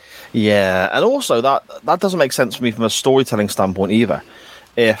 Yeah, and also that doesn't make sense for me from a storytelling standpoint either.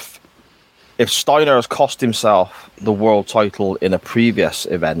 If Steiner has cost himself the world title in a previous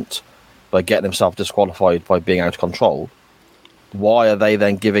event by getting himself disqualified by being out of control, why are they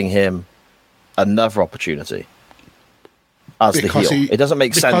then giving him another opportunity as the heel? It doesn't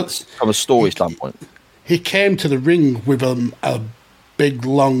make sense from a story standpoint. He came to the ring with a big,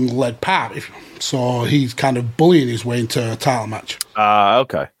 long lead pipe, so he's kind of bullying his way into a title match.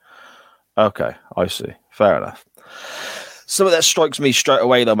 Okay, I see. Fair enough. Something that strikes me straight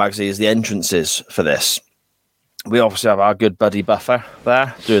away, though, Magsy, is the entrances for this. We obviously have our good buddy Buffer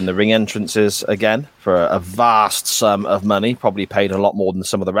there doing the ring entrances again for a vast sum of money, probably paid a lot more than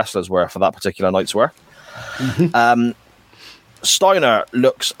some of the wrestlers were for that particular night's work. Mm-hmm. Steiner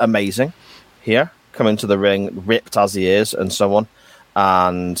looks amazing here, coming to the ring, ripped as he is, and so on.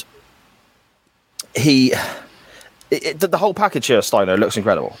 And the whole package here, Steiner, looks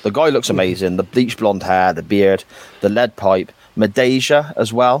incredible. The guy looks amazing. The bleach blonde hair, the beard, the lead pipe, Medeja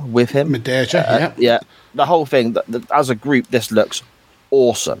as well with him. Medeja, yeah. The whole thing, as a group, this looks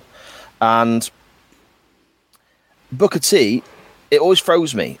awesome. And Booker T, it always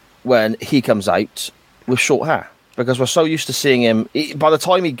throws me when he comes out with short hair, because we're so used to seeing him. By the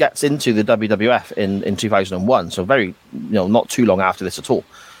time he gets into the WWF in 2001, so very, not too long after this at all,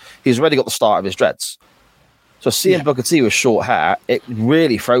 he's already got the start of his dreads. So seeing Booker T with short hair, it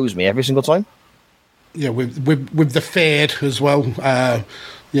really throws me every single time. Yeah, with the fade as well.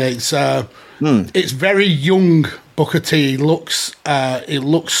 It's very young. Booker T looks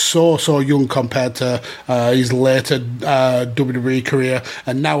so young compared to his later WWE career,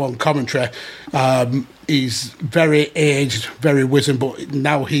 and now on commentary, he's very aged, very wizened. But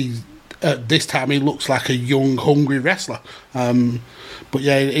now this time he looks like a young, hungry wrestler. But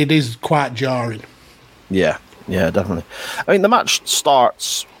yeah, it is quite jarring. Yeah, definitely. I mean, the match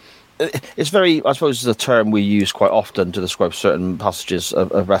starts. It's very, I suppose, is a term we use quite often to describe certain passages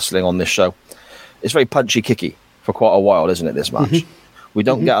of wrestling on this show. It's very punchy, kicky for quite a while, isn't it? This match, we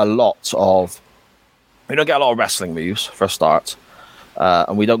don't get a lot of wrestling moves for a start,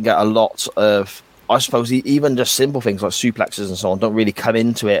 and we don't get a lot of, I suppose, even just simple things like suplexes and so on don't really come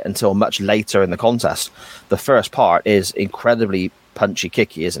into it until much later in the contest. The first part is incredibly punchy,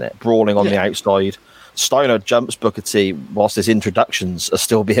 kicky, isn't it? Brawling on the outside. Steiner jumps Booker T whilst his introductions are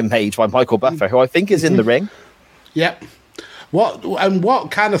still being made by Michael Buffer, who I think is in the ring. Yep.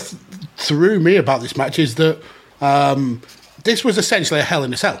 What kind of threw me about this match is that this was essentially a Hell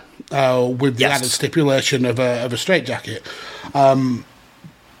in a Cell with the added stipulation of a straitjacket. But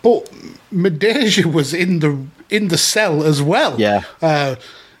Medeja was in the cell as well. Yeah.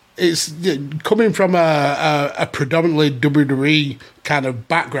 it's coming from a predominantly WWE kind of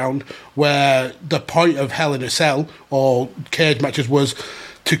background where the point of Hell in a Cell or cage matches was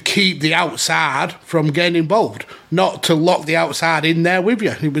to keep the outside from getting involved, not to lock the outside in there with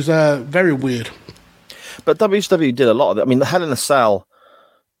you. It was very weird. But WCW did a lot of it. I mean, the Hell in a Cell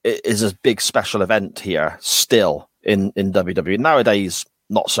is a big special event here still in WWE. Nowadays,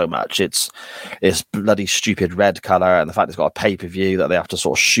 not so much. It's bloody stupid red color, and the fact it's got a pay-per-view that they have to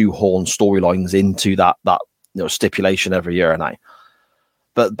sort of shoehorn storylines into that stipulation every year now.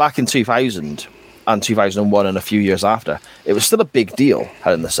 But back in 2000 and 2001 and a few years after, it was still a big deal,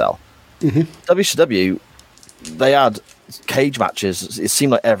 Hell in the Cell. WCW, they had cage matches, it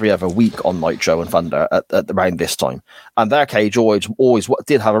seemed like every other week on Nitro and Thunder at around this time. And their cage always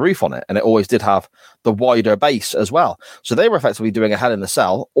did have a roof on it, and it always did have the wider base as well. So they were effectively doing a Hell in the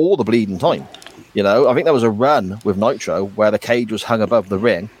Cell all the bleeding time. I think there was a run with Nitro where the cage was hung above the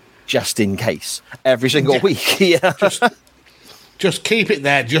ring just in case every single week. Yeah. Just keep it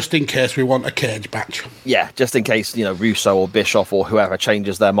there just in case we want a cage match. Yeah, just in case, Russo or Bischoff or whoever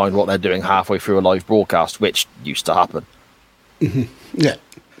changes their mind what they're doing halfway through a live broadcast, which used to happen. Yeah.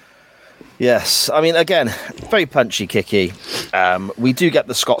 Yes. I mean, again, very punchy, kicky. We do get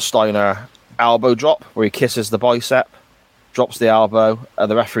the Scott Steiner elbow drop where he kisses the bicep, drops the elbow,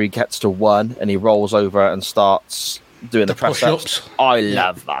 and the referee gets to 1 and he rolls over and starts doing the press-ups. I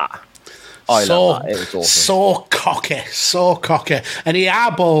love that. I love that. It was awesome. So cocky. And he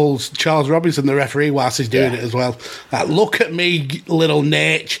eyeballs Charles Robinson, the referee, whilst he's doing it as well. Look at me, little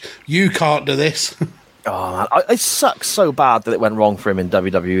Nate. You can't do this. Oh, man. It sucks so bad that it went wrong for him in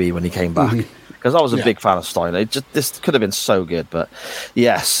WWE when he came back. Because I was a big fan of Steiner. This could have been so good. But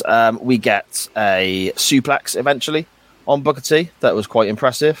yes, we get a suplex eventually on Booker T. That was quite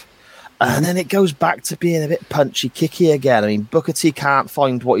impressive. And then it goes back to being a bit punchy, kicky again. I mean, Booker T can't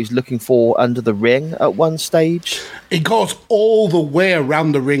find what he's looking for under the ring at one stage. He goes all the way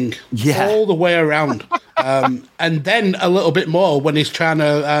around the ring. Yeah. All the way around. And then a little bit more when he's trying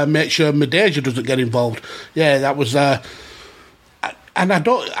to make sure Madeja doesn't get involved. Yeah, that was... and I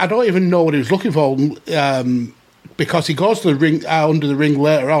don't even know what he was looking for because he goes to the ring, under the ring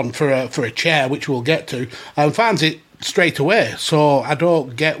later on for a chair, which we'll get to, and finds it straight away, so I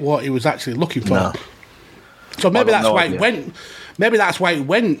don't get what he was actually looking for. No. So maybe that's why it went. Maybe that's why it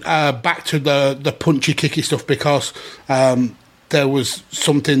went back to the punchy, kicky stuff because there was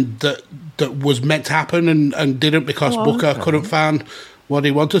something that was meant to happen and didn't because Booker couldn't find what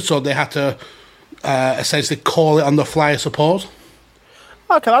he wanted, so they had to essentially call it on the fly, I suppose.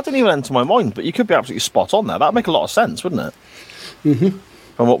 Okay, that didn't even enter my mind, but you could be absolutely spot on there. That'd make a lot of sense, wouldn't it?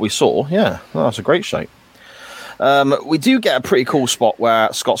 From what we saw, yeah, that's a great shape. We do get a pretty cool spot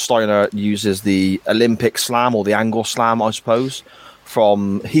where Scott Steiner uses the Olympic slam or the angle slam, I suppose.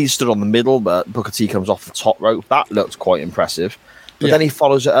 He stood on the middle, but Booker T comes off the top rope. That looked quite impressive. But then he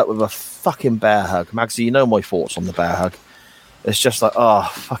follows it up with a fucking bear hug. Magsy, you know my thoughts on the bear hug. It's just like, oh,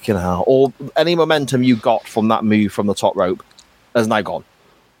 fucking hell. Or any momentum you got from that move from the top rope has now gone.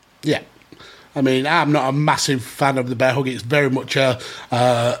 Yeah. I mean, I'm not a massive fan of the bear hug. It's very much a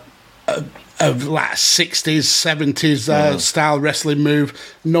like 60s, 70s style wrestling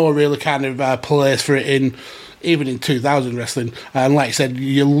move. No really kind of place for it even in 2000 wrestling. And like I said,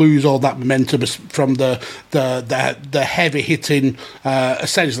 you lose all that momentum from the heavy hitting,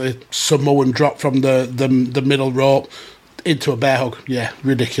 essentially Samoan drop from the middle rope into a bear hug. Yeah,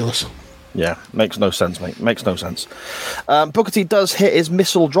 ridiculous. Yeah, makes no sense, mate. Makes no sense. Booker T does hit his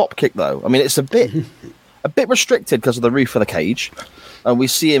missile drop kick, though. I mean, it's a bit restricted because of the roof of the cage. And we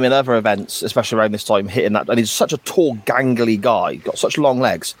see him in other events, especially around this time, hitting that. And he's such a tall, gangly guy, got such long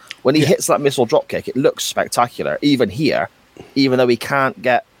legs. When he hits that missile drop kick, it looks spectacular. Even here, even though he can't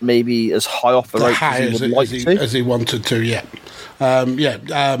get maybe as high off the rope as he wanted to, yeah.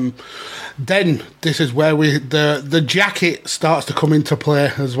 Then this is where the jacket starts to come into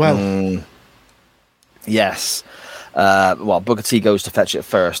play as well. Yes. Well, Booker T goes to fetch it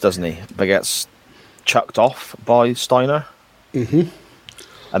first, doesn't he? But gets chucked off by Steiner. Mm-hmm.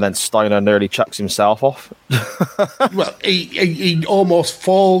 And then Steiner nearly chucks himself off. Well, he almost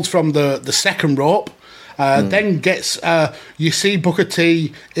falls from the second rope. Then gets you see Booker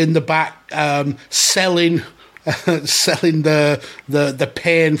T in the back selling the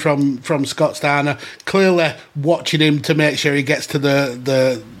pain from Scott Steiner, clearly watching him to make sure he gets to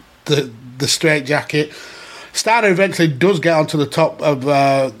the straitjacket. Steiner eventually does get onto the top of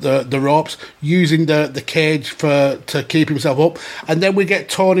the ropes, using the cage to keep himself up. And then we get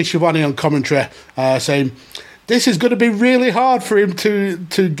Tony Schiavone on commentary saying, this is going to be really hard for him to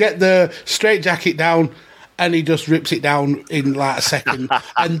get the straitjacket down and he just rips it down in like a second.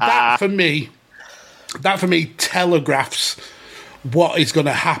 And that for me telegraphs what is going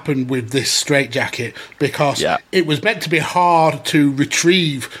to happen with this straitjacket, because it was meant to be hard to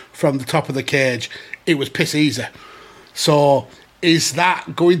retrieve from the top of the cage. It was piss easy. So is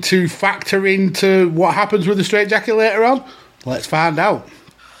that going to factor into what happens with the straitjacket later on? Let's find out.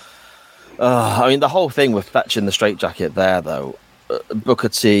 I mean, the whole thing with fetching the straitjacket there, though, Booker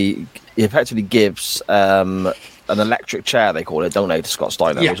T, he effectively gives an electric chair, they call it, don't they, to Scott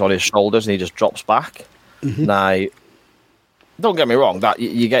Steiner. He's on his shoulders and he just drops back. Now, don't get me wrong, that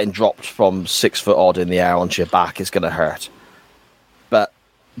you're getting dropped from 6 foot odd in the air onto your back, it's going to hurt. But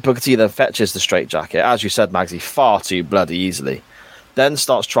Booker T then fetches the straitjacket, as you said, Magsy, far too bloody easily. Then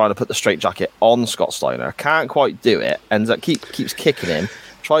starts trying to put the straitjacket on Scott Steiner. Can't quite do it. Ends up keeps kicking him.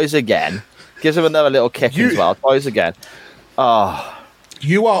 Tries again. Gives him another little kick as well. Tries again.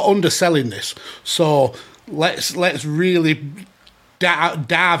 You are underselling this. So let's really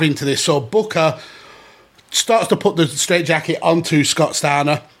dive into this. So Booker starts to put the straitjacket onto Scott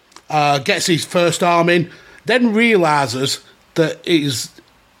Steiner, gets his first arm in, then realises that he's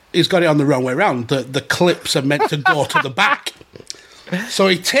got it on the wrong way around. The clips are meant to go to the back. So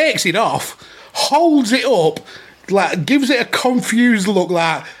he takes it off, holds it up, like gives it a confused look,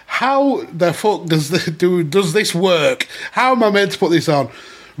 like, how the fuck does this work? How am I meant to put this on?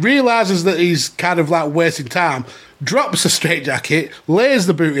 Realises that he's kind of like wasting time, drops the straitjacket, lays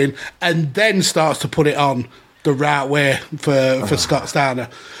the boot in, and then starts to put it on the right way for Scott Steiner.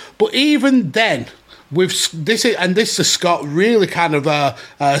 But even then, with this is Scott really kind of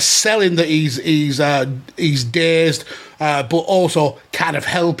selling that he's dazed, but also kind of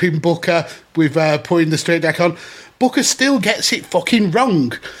helping Booker with putting the straitjacket on. Booker still gets it fucking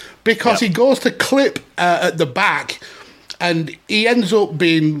wrong, because he goes to clip at the back, and he ends up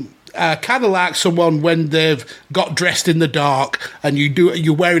being kind of like someone when they've got dressed in the dark and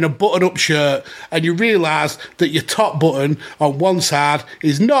you're wearing a button-up shirt and you realise that your top button on one side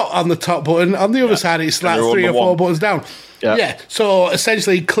is not on the top button, on the other side it's like 3 or 4 buttons down. So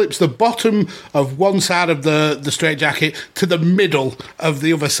essentially he clips the bottom of one side of the straitjacket to the middle of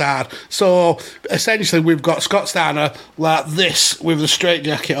the other side. So essentially we've got Scott Steiner like this with the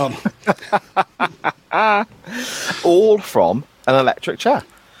straitjacket on. All from an electric chair.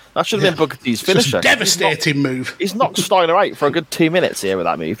 That should have been Booker T's finisher. It's a devastating move. He's knocked Steiner out for a good 2 minutes here with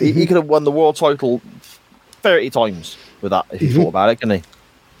that move. He could have won the world title 30 times with that if he thought about it, couldn't he?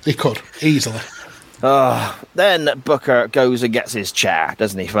 He could, easily. Then Booker goes and gets his chair,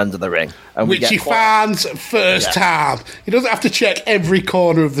 doesn't he, from under the ring. And which he finds first time. He doesn't have to check every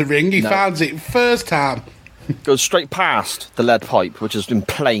corner of the ring. He finds it first time. Goes straight past the lead pipe, which is in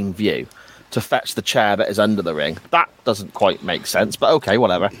plain view, to fetch the chair that is under the ring. That doesn't quite make sense, but okay,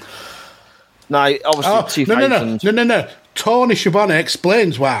 whatever. Now, obviously, 2000... No. Tony Schiavone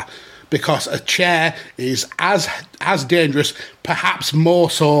explains why. Because a chair is as dangerous, perhaps more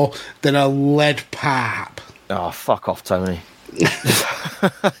so, than a lead pipe. Oh, fuck off, Tony.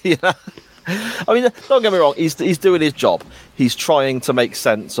 Yeah. I mean, don't get me wrong, he's doing his job. He's trying to make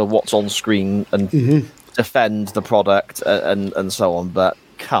sense of what's on screen and defend the product and so on, but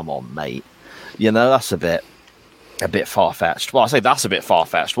come on, mate. You know, that's a bit far-fetched. Well, I say that's a bit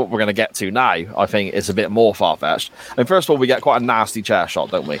far-fetched. What we're going to get to now, I think, is a bit more far-fetched. I mean, first of all, we get quite a nasty chair shot,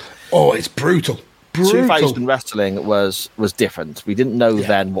 don't we? Oh, it's brutal. 2000 wrestling was different. We didn't know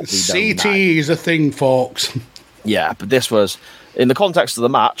then what we know CT is a thing, folks. Yeah, but this was, in the context of the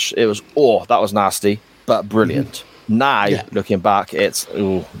match, it was, that was nasty, but brilliant. Now, looking back, that's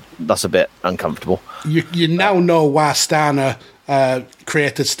a bit uncomfortable. You now know why Steiner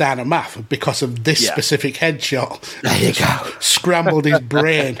created Steiner Math, because of this specific headshot. There you go. Scrambled his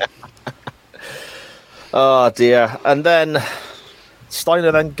brain. Oh, dear. And then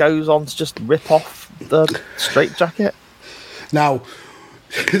Steiner then goes on to just rip off the straitjacket. Now,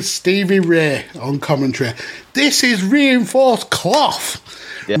 Stevie Ray on commentary. This is reinforced cloth.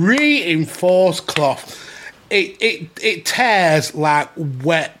 Yeah. Reinforced cloth. It tears like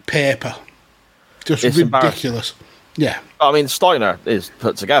wet paper. Just it's ridiculous. Yeah. I mean, Steiner is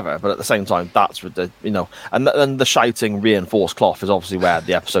put together, but at the same time, that's and the shouting reinforced cloth is obviously where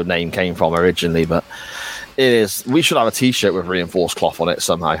the episode name came from originally, but it is. We should have a T-shirt with reinforced cloth on it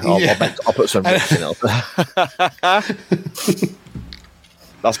somehow. I'll put some rips in it.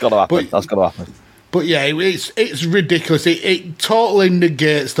 That's got to happen. That's got to happen. But yeah, it's ridiculous. It totally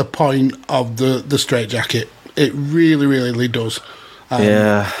negates the point of the straitjacket. It really, really does.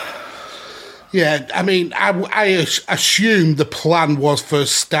 Yeah, I mean, I assumed the plan was for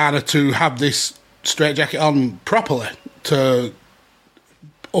Steiner to have this straitjacket on properly.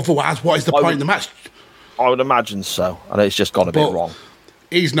 Otherwise, what is the point of the match? I would imagine so, and it's just gone a bit But wrong.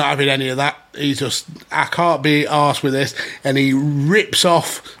 He's not having any of that. He's just, I can't be arsed with this. And he rips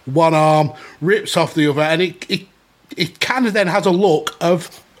off one arm, rips off the other, and it kind of then has a look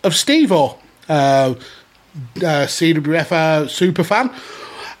of Steve-O, CWF superfan.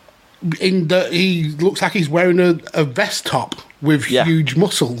 In that he looks like he's wearing a vest top with huge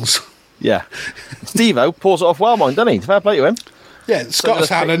muscles. Yeah. Steve-O pulls it off well, doesn't he? Fair play to him. Yeah, Scott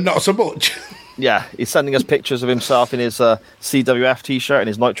Steiner, not so much. Yeah, he's sending us pictures of himself in his CWF t-shirt and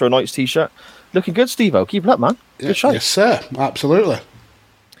his Nitro Nights t-shirt. Looking good, Steve-O. Keep it up, man. Good shot. Yes, sir. Absolutely.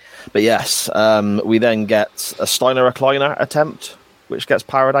 But yes, we then get a Steiner recliner attempt, which gets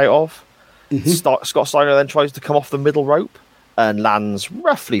powered out of. Scott Steiner then tries to come off the middle rope and lands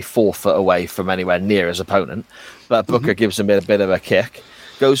roughly 4 foot away from anywhere near his opponent. But Booker gives him a bit of a kick.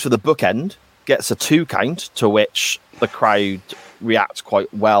 Goes for the bookend, gets a 2 count, to which the crowd reacts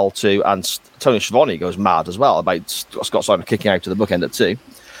quite well to, and Tony Schiavone goes mad as well about Scott Steiner kicking out to the bookend at 2.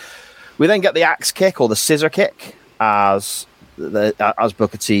 We then get the axe kick or the scissor kick as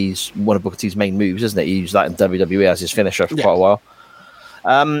Booker T's, one of Booker T's main moves, isn't it? He used that in WWE as his finisher for quite a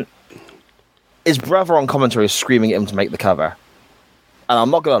while. His brother on commentary is screaming at him to make the cover, and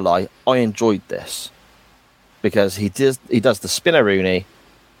I'm not going to lie, I enjoyed this because he does the spinner-rooney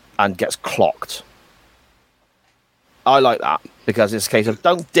and gets clocked. I like that because it's a case of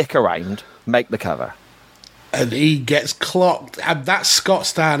don't dick around, make the cover. And he gets clocked, and that's Scott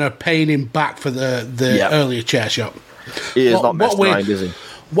Steiner paying him back for the earlier chair shot. He is not messing around, is he?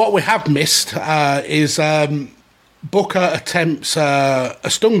 What we have missed is Booker attempts a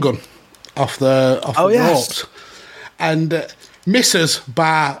stun gun off the ropes, and misses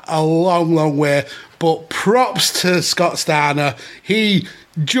by a long, long way. But props to Scott Steiner. He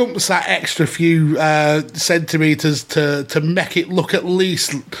jumps that extra few centimetres to make it look at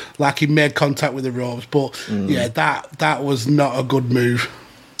least like he made contact with the ropes. But yeah, that was not a good move.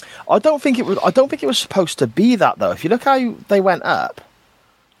 I don't think it was supposed to be that though. If you look how they went up,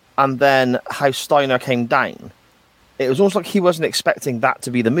 and then how Steiner came down, it was almost like he wasn't expecting that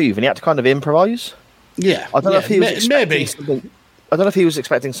to be the move, and he had to kind of improvise. Yeah, I don't know if he was expecting something. I don't know if he was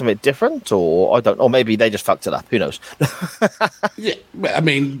expecting something different, or maybe they just fucked it up. Who knows? Yeah, I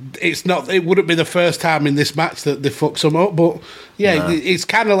mean, it wouldn't be the first time in this match that they fucked some up, but yeah, it's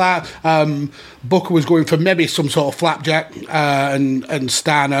kind of like Booker was going for maybe some sort of flapjack, and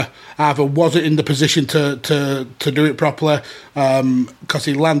Steiner either wasn't in the position to do it properly because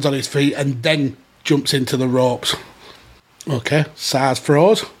he lands on his feet and then jumps into the ropes. Okay, SARS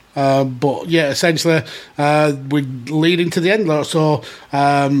froze. But yeah, essentially, we lead into the end. So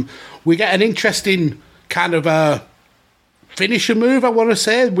we get an interesting kind of finisher move, I want to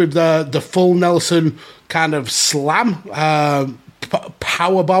say, with the full Nelson kind of slam,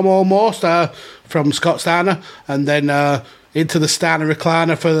 power bomb almost from Scott Steiner, and then into the Steiner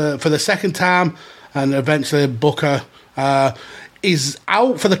recliner for the second time, and eventually Booker is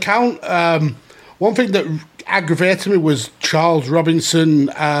out for the count. One thing that aggravated me was Charles Robinson.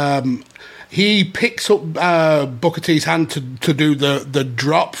 He picks up Booker T's hand to do the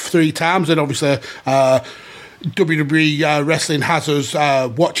drop 3 times, and obviously WWE Wrestling has us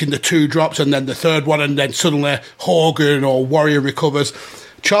watching the 2 drops and then the third one, and then suddenly Hogan or Warrior recovers.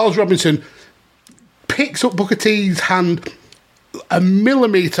 Charles Robinson picks up Booker T's hand a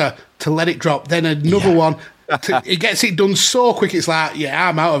millimetre to let it drop, then another one. He gets it done so quick, it's like, yeah,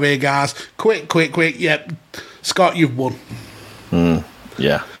 I'm out of here, guys. Quick. Yep. Scott, you've won.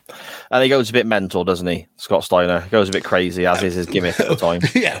 Yeah. And he goes a bit mental, doesn't he? Scott Steiner. He goes a bit crazy, as is his gimmick at the time.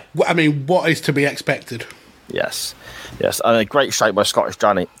 Yeah. I mean, what is to be expected? Yes. And a great shout by Scottish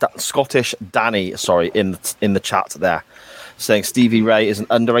Danny, in the chat there, saying Stevie Ray is an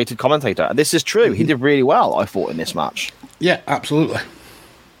underrated commentator. And this is true. He did really well, I thought, in this match. Yeah, absolutely.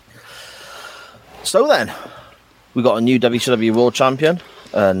 So then, we got a new WCW World Champion,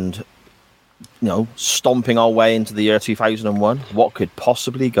 and stomping our way into the year 2001. What could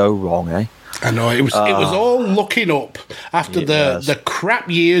possibly go wrong, eh? I know, it was all looking up after the crap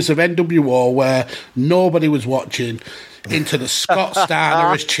years of NWO where nobody was watching, into the Scott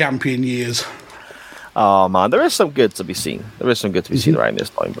Steiner as champion years. Oh man, there is some good to be seen. Seen around this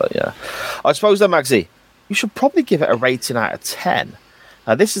time, but yeah. I suppose then, Magsy, you should probably give it a rating out of 10.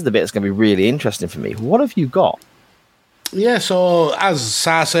 This is the bit that's going to be really interesting for me. What have you got? Yeah, so as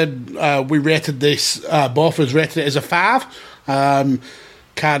Sar said, we rated this, both of us rated it as a 5,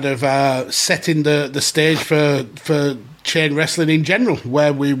 kind of setting the stage for chain wrestling in general,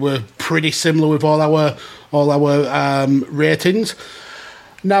 where we were pretty similar with all our ratings.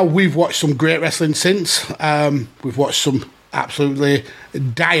 Now, we've watched some great wrestling since. We've watched some absolutely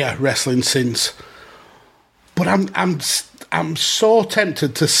dire wrestling since. But I'm so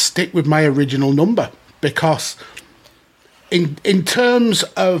tempted to stick with my original number because in terms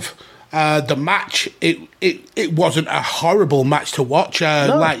of the match, it wasn't a horrible match to watch.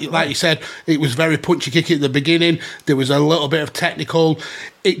 Like you said, it was very punchy kicky at the beginning. There was a little bit of technical.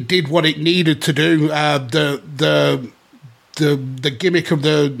 It did what it needed to do. The gimmick of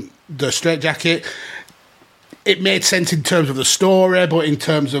the straitjacket, it made sense in terms of the story, but in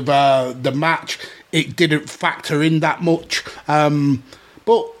terms of the match, it didn't factor in that much.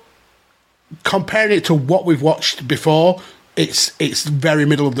 But comparing it to what we've watched before, it's very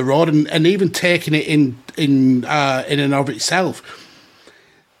middle of the road, and even taking it in and of itself,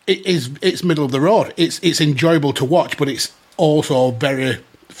 it's middle of the road. It's enjoyable to watch, but it's also very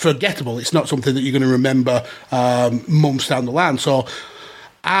forgettable. It's not something that you're going to remember months down the line. So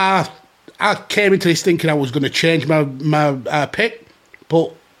I came into this thinking I was going to change my pick,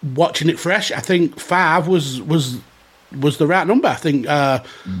 but watching it fresh, I think 5 was the right number. I think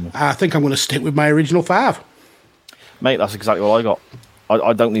I'm going to stick with my original 5. Mate, that's exactly what I got.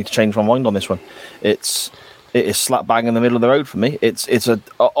 I don't need to change my mind on this one. It is slap bang in the middle of the road for me.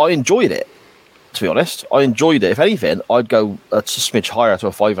 I enjoyed it, to be honest. I enjoyed it. If anything, I'd go a smidge higher to a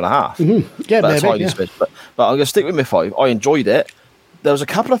 5.5. Mm-hmm. Yeah, but maybe. Smidge. But I'm going to stick with my 5. I enjoyed it. There was a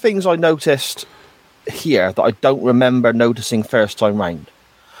couple of things I noticed here that I don't remember noticing first time round.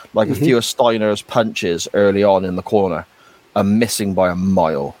 Like a few of Steiner's punches early on in the corner are missing by a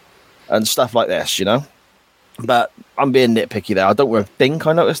mile. And stuff like this, you know? But I'm being nitpicky there. I don't really think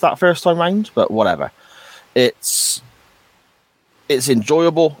I noticed that first time round, but whatever. It's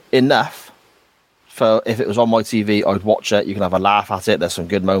enjoyable enough for if it was on my TV, I'd watch it. You can have a laugh at it. There's some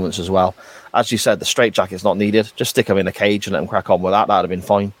good moments as well. As you said, the straitjacket's not needed. Just stick them in a cage and let them crack on with that. That'd have been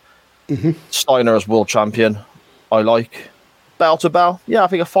fine. Mm-hmm. Steiner as world champion, I like. Bell to bell, yeah, I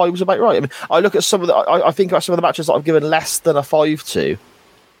think a 5 was about right. I mean, I look at some of the, I think about some of the matches that I've given less than a 5 to,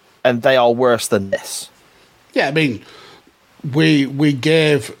 and they are worse than this. Yeah, I mean, we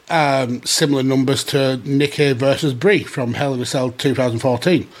gave similar numbers to Nikki versus Brie from Hell in a Cell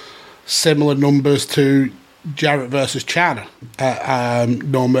 2014. Similar numbers to Jarrett versus China at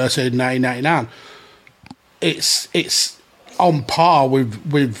No Mercy in 1999. It's on par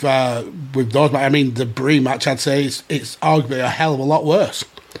with those. I mean, the Brie match, I'd say it's arguably a hell of a lot worse.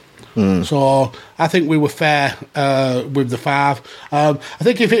 So I think we were fair with the 5. I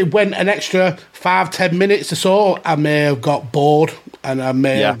think if it went an extra 5-10 minutes or so, I may have got bored and I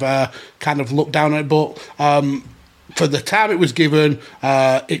may have kind of looked down at it. But for the time it was given,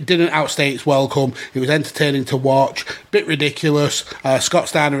 it didn't outstay its welcome. It was entertaining to watch, bit ridiculous. Scott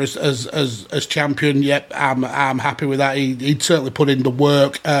Steiner as champion, yep, I'm happy with that. He'd certainly put in the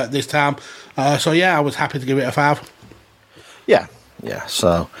work this time. So yeah, I was happy to give it a 5. Yeah.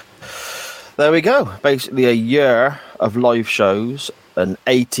 So there we go. Basically, a year of live shows and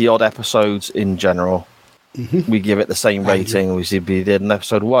 80 odd episodes in general. Mm-hmm. We give it the same rating we did in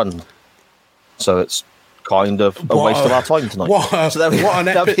episode 1. So it's kind of a waste of our time tonight. What an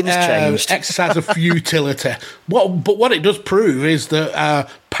exercise of futility. But what it does prove is that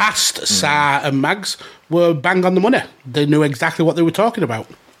past Sa and Mags were bang on the money. They knew exactly what they were talking about.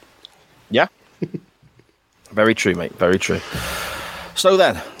 Yeah. Very true, mate. Very true. So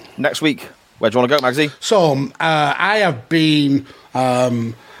then, next week, where do you want to go, Magsy? So I have been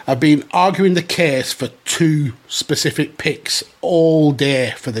arguing the case for 2 specific picks all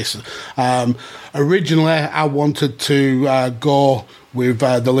day for this. Originally, I wanted to go with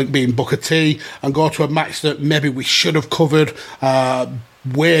the link being Booker T and go to a match that maybe we should have covered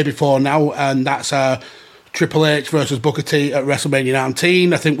way before now, and that's Triple H versus Booker T at WrestleMania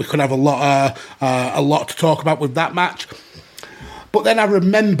 19. I think we could have a lot to talk about with that match. But then I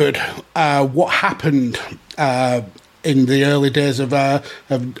remembered what happened in the early days of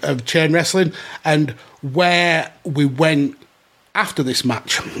chain wrestling and where we went after this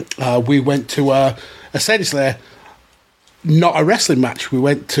match. We went to essentially not a wrestling match. We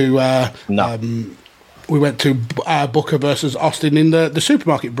went to Booker versus Austin in the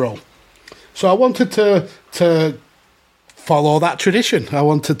supermarket brawl. So I wanted to follow that tradition. I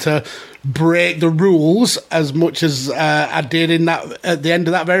wanted to break the rules as much as I did at the end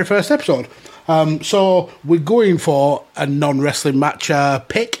of that very first episode. So we're going for a non-wrestling match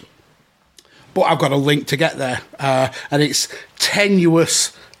pick, but I've got a link to get there, and it's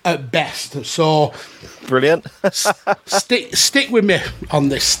tenuous at best. So brilliant. stick with me on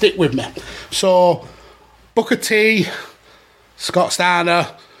this. Stick with me. So Booker T, Scott Steiner.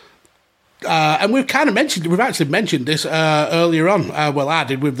 And we've actually mentioned this earlier on. Well, I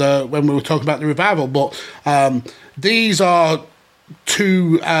did when we were talking about the revival. But these are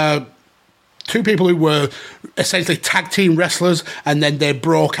two people who were essentially tag team wrestlers, and then they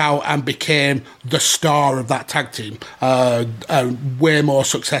broke out and became the star of that tag team. Way more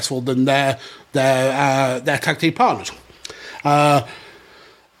successful than their tag team partners.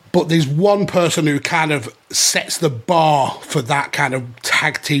 But there's one person who kind of sets the bar for that kind of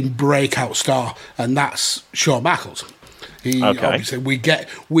tag team breakout star, and that's Shawn Michaels. Obviously, we get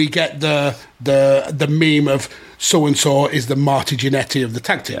the meme of so and so is the Marty Jannetty of the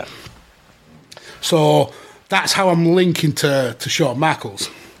tag team. Yeah. So that's how I'm linking to Shawn Michaels.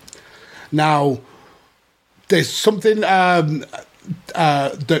 Now, there's something that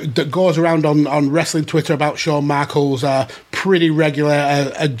goes around on wrestling Twitter about Shawn Michaels pretty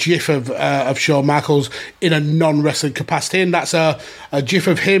regular, a gif of Shawn Michaels in a non-wrestling capacity, and that's a gif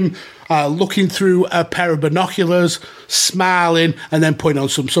of him looking through a pair of binoculars, smiling, and then putting on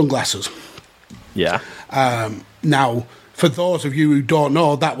some sunglasses. Yeah. Now, for those of you who don't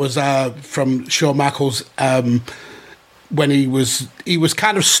know, that was from Shawn Michaels when he was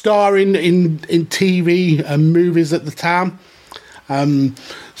kind of starring in TV and movies at the time.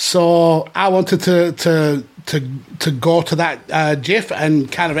 So I wanted to go to that GIF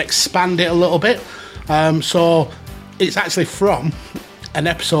and kind of expand it a little bit. So it's actually from an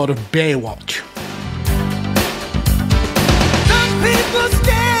episode of Baywatch. Some people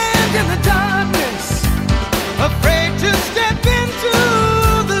stand in the darkness, afraid to step into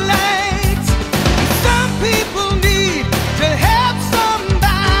the light. Some people need to have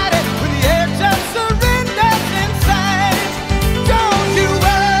somebody when the edge of surrender's inside. Don't you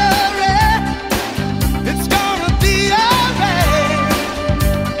worry, it's gonna be alright.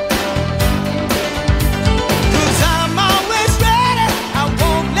 'Cause I'm always ready, I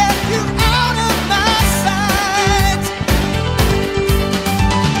won't let you out of my sight.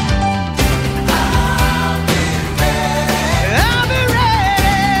 I'll be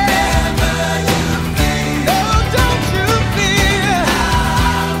ready, whenever you need. Oh, don't you fear,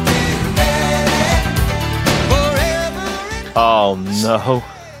 I'll be ready forever. Oh no.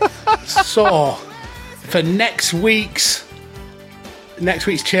 So for next week's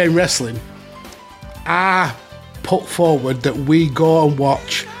Chain Wrestling, I put forward that we go and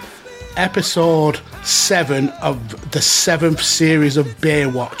watch episode 7 of the 7th series of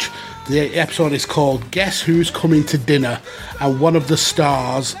Baywatch. The episode is called Guess Who's Coming to Dinner, and one of the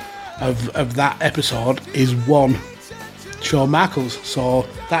stars of that episode is one Shawn Michaels. So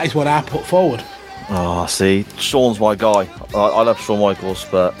that is what I put forward. Oh, see, Shawn's my guy. I love Shawn Michaels,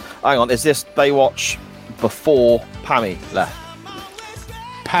 but hang on, is this Baywatch before Pammy left?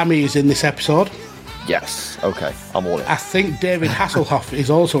 Pammy is in this episode. Yes. Okay, I'm all in. I think David Hasselhoff is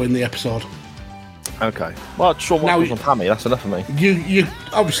also in the episode. Okay. Well, Shawn Michaels and Pammy, that's enough for me. You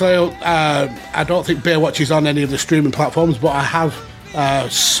obviously, I don't think Baywatch is on any of the streaming platforms, but I have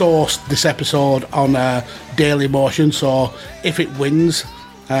sourced this episode on Daily Motion, so if it wins,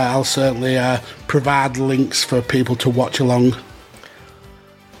 I'll certainly provide links for people to watch along.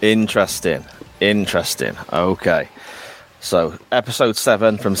 Interesting. Okay. So, episode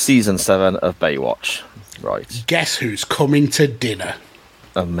 7 from season 7 of Baywatch. Right. Guess who's coming to dinner?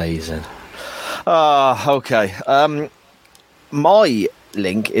 Amazing. Okay. My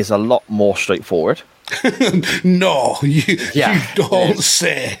link is a lot more straightforward. No, you don't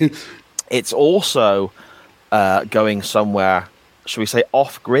say. It's also going somewhere, should we say,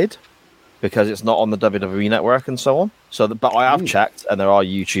 off-grid, because it's not on the WWE network and so on. But I have checked, and there are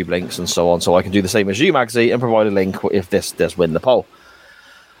YouTube links and so on, so I can do the same as you, Magsy, and provide a link if this does win the poll.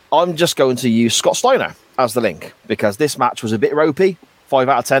 I'm just going to use Scott Steiner as the link, because this match was a bit ropey. 5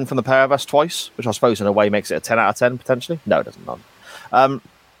 out of 10 from the pair of us twice, which I suppose in a way makes it a 10 out of 10, potentially. No, it doesn't.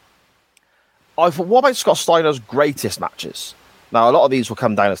 I thought, what about Scott Steiner's greatest matches? Now, a lot of these will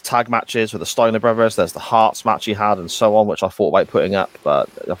come down as tag matches with the Steiner brothers. There's the Hearts match he had and so on, which I thought about putting up. But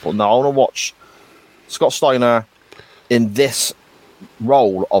I thought, no, I want to watch Scott Steiner in this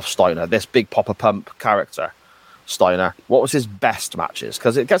role of Steiner, this big Papa Pump character, Steiner. What was his best matches?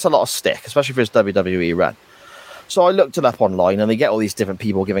 Because it gets a lot of stick, especially for his WWE run. So I looked it up online, and they get all these different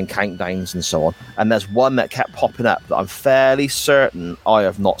people giving countdowns and so on. And there's one that kept popping up that I'm fairly certain I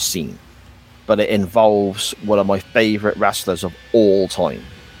have not seen. But it involves one of my favourite wrestlers of all time.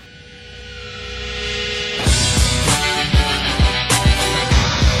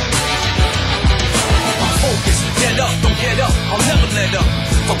 Get up, don't get up, I'll never let up.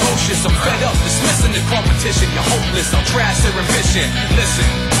 Ferocious, I'm fed up, dismissing the competition. You're hopeless, I'll trash their ambition. Listen,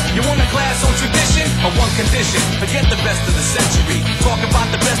 you want a class on tradition or one condition? Forget the best of the century. Talk about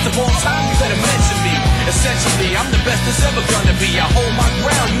the best of all time, you better mention me. Essentially, I'm the best there's ever gonna be. I hold my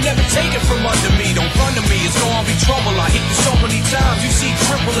ground, you never take it from under me. Don't run to me, it's gonna be trouble. I hit you so many times, you see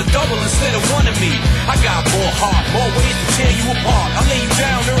triple or double instead of one of me. I got more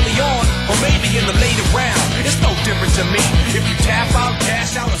Tap out,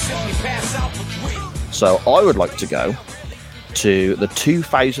 cash out, or simply pass out for free. So I would like to go to the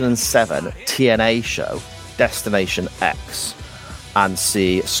 2007 TNA show, Destination X, and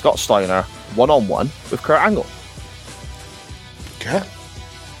see Scott Steiner one-on-one with Kurt Angle. Okay.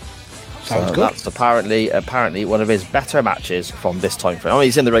 Sounds So good. that's apparently one of his better matches from this time frame. I mean,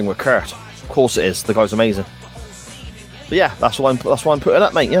 he's in the ring with Kurt. Of course it is. The guy's amazing. But yeah, that's why I'm putting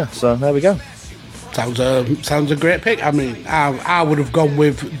up, mate. Yeah. So there we go. Sounds a great pick. I mean, I would have gone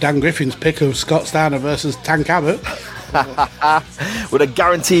with Dan Griffin's pick of Scott Steiner versus Tank Abbott. Would have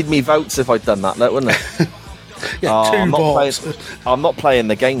guaranteed me votes if I'd done that, wouldn't it? Yeah, two votes. I'm not playing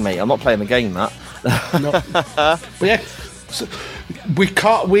the game, mate. I'm not playing the game, Matt. No. But yeah, so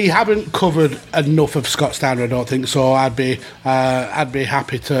we haven't covered enough of Scott Steiner, I don't think. So I'd be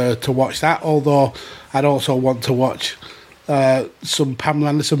happy to watch that. Although I'd also want to watch some Pamela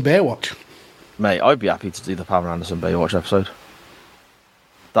Anderson Baywatch. Mate, I'd be happy to do the Pamela Anderson Baywatch episode.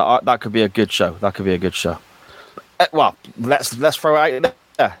 That could be a good show. That could be a good show. Well, let's throw it out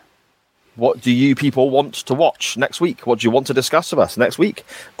there. What do you people want to watch next week? What do you want to discuss with us next week?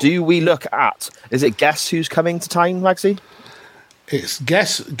 Do we look at? Is it Guess Who's Coming to Town, Maxie? It's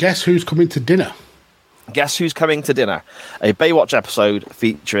guess who's coming to dinner. Guess Who's Coming to Dinner, a Baywatch episode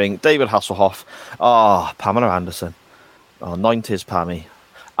featuring David Hasselhoff, Pamela Anderson, 90s Pammy,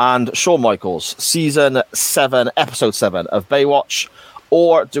 and Shawn Michaels, season 7, episode 7 of Baywatch.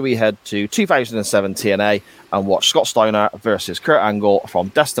 Or do we head to 2007 TNA and watch Scott Steiner versus Kurt Angle from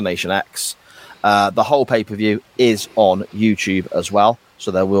Destination X? The whole pay-per-view is on YouTube as well,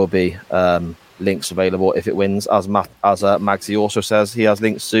 so there will be links available if it wins. As Magsy also says, he has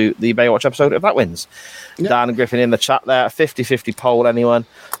links to the Baywatch episode if that wins. Yep. Dan Griffin in the chat there, 50-50 poll, anyone?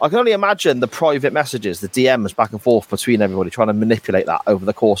 I can only imagine the private messages, the DMs back and forth between everybody, trying to manipulate that over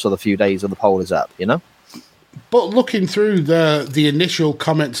the course of the few days that the poll is up, you know? But looking through the initial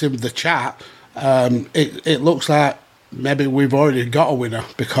comments in the chat, it looks like maybe we've already got a winner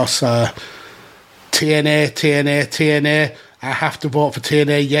because TNA. I have to vote for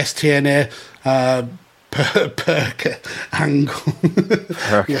TNA. Yes, TNA. Perk Angle.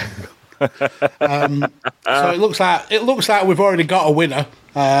 Yeah. So it looks like we've already got a winner,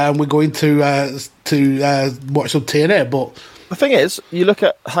 and we're going to watch some TNA. But the thing is, you look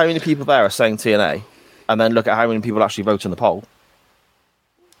at how many people there are saying TNA. And then look at how many people actually vote in the poll.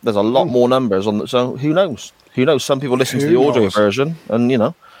 There's a lot more numbers on. So who knows? Who knows? Some people listen to the audio version, and you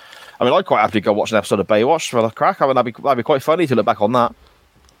know, I mean, I'd quite happily go watch an episode of Baywatch for the crack. I mean, that'd be quite funny to look back on that,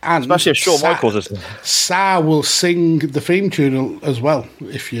 and especially if Shawn Michaels is. Sa will sing the theme tune as well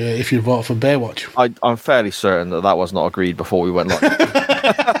if you vote for Baywatch. I'm fairly certain that was not agreed before we went live.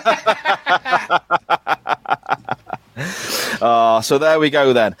 So there we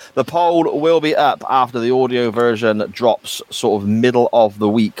go then. The poll will be up after the audio version drops sort of middle of the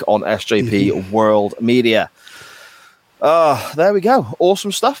week on SJP World Media. There we go.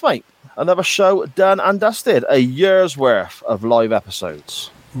 Awesome stuff, mate. Another show done and dusted. A year's worth of live episodes.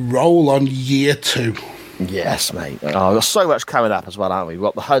 Roll on year 2. Yes, mate. We've got so much coming up as well, haven't we? We've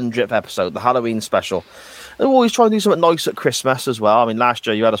got the 100th episode, the Halloween special. And we're always trying to do something nice at Christmas as well. I mean, last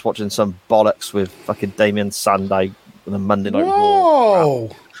year you had us watching some bollocks with fucking Damien Sanday and the Monday Night Raw.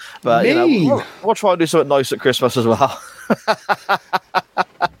 But, you know, we'll try and do something nice at Christmas as well.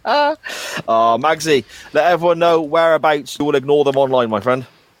 Magsy, let everyone know whereabouts. You will ignore them online, my friend.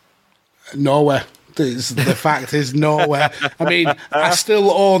 Nowhere. The fact is nowhere. I mean, I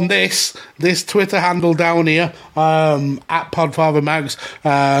still own this Twitter handle down here, at PodfatherMags.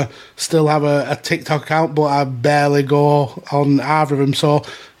 Still have a TikTok account, but I barely go on either of them. So,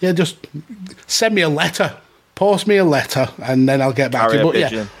 yeah, just send me a letter. Post me a letter, and then I'll get back to you. But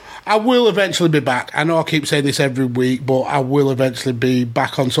yeah, I will eventually be back. I know I keep saying this every week, but I will eventually be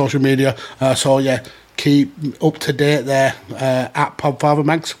back on social media. So, yeah, keep up to date there at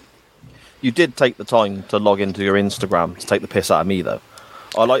PodfatherMags. You did take the time to log into your Instagram to take the piss out of me, though.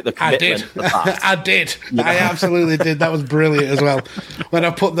 I like the commitment. I did. I absolutely did. That was brilliant as well. When I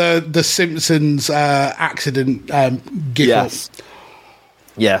put the Simpsons accident gif up.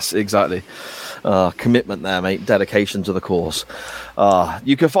 Yes, exactly. Commitment there, mate. Dedication to the cause.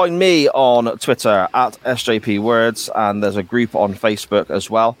 You can find me on Twitter at SJP Words, and there's a group on Facebook as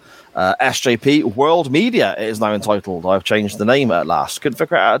well. SJP World Media, it is now entitled. I've changed the name at last. Couldn't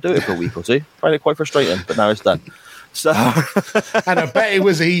figure out how to do it for a week or two. Find it quite frustrating, but now it's done. So, and I bet it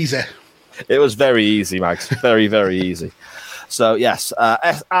was easy. It was very easy, Max. Very, very easy. So, yes,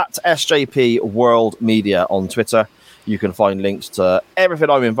 at SJP World Media on Twitter. You can find links to everything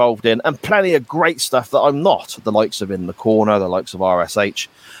I'm involved in and plenty of great stuff that I'm not. The likes of In the Corner, the likes of RSH.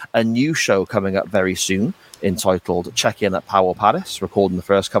 A new show coming up very soon entitled Check In at Powell Palace, recording the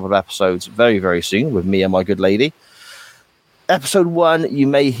first couple of episodes very, very soon with me and my good lady. Episode 1, you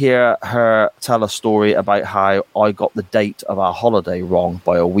may hear her tell a story about how I got the date of our holiday wrong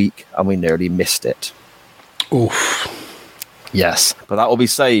by a week and we nearly missed it. Oof. Yes, but that will be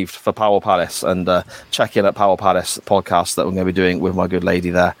saved for Powell Palace and Check In at Powell Palace podcast that we're going to be doing with my good lady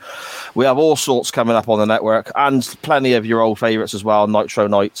there. We have all sorts coming up on the network and plenty of your old favourites as well, Nitro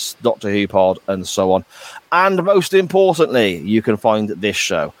Nights, Doctor Who Pod, and so on. And most importantly, you can find this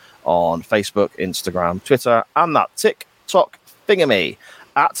show on Facebook, Instagram, Twitter, and that TikTok thingamy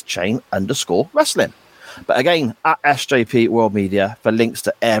at @chain_wrestling. But again, at SJP World Media for links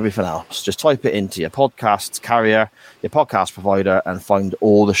to everything else. Just type it into your podcast carrier, your podcast provider, and find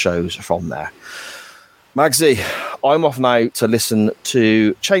all the shows from there. Magsy, I'm off now to listen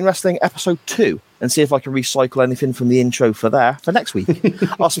to Chain Wrestling episode 2 and see if I can recycle anything from the intro for next week.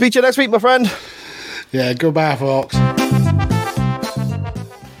 I'll speak to you next week, my friend. Yeah, goodbye, folks.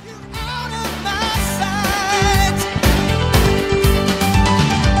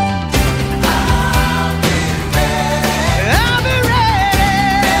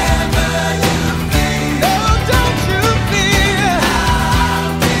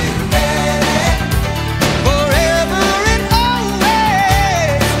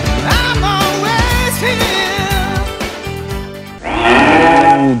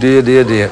 Dear.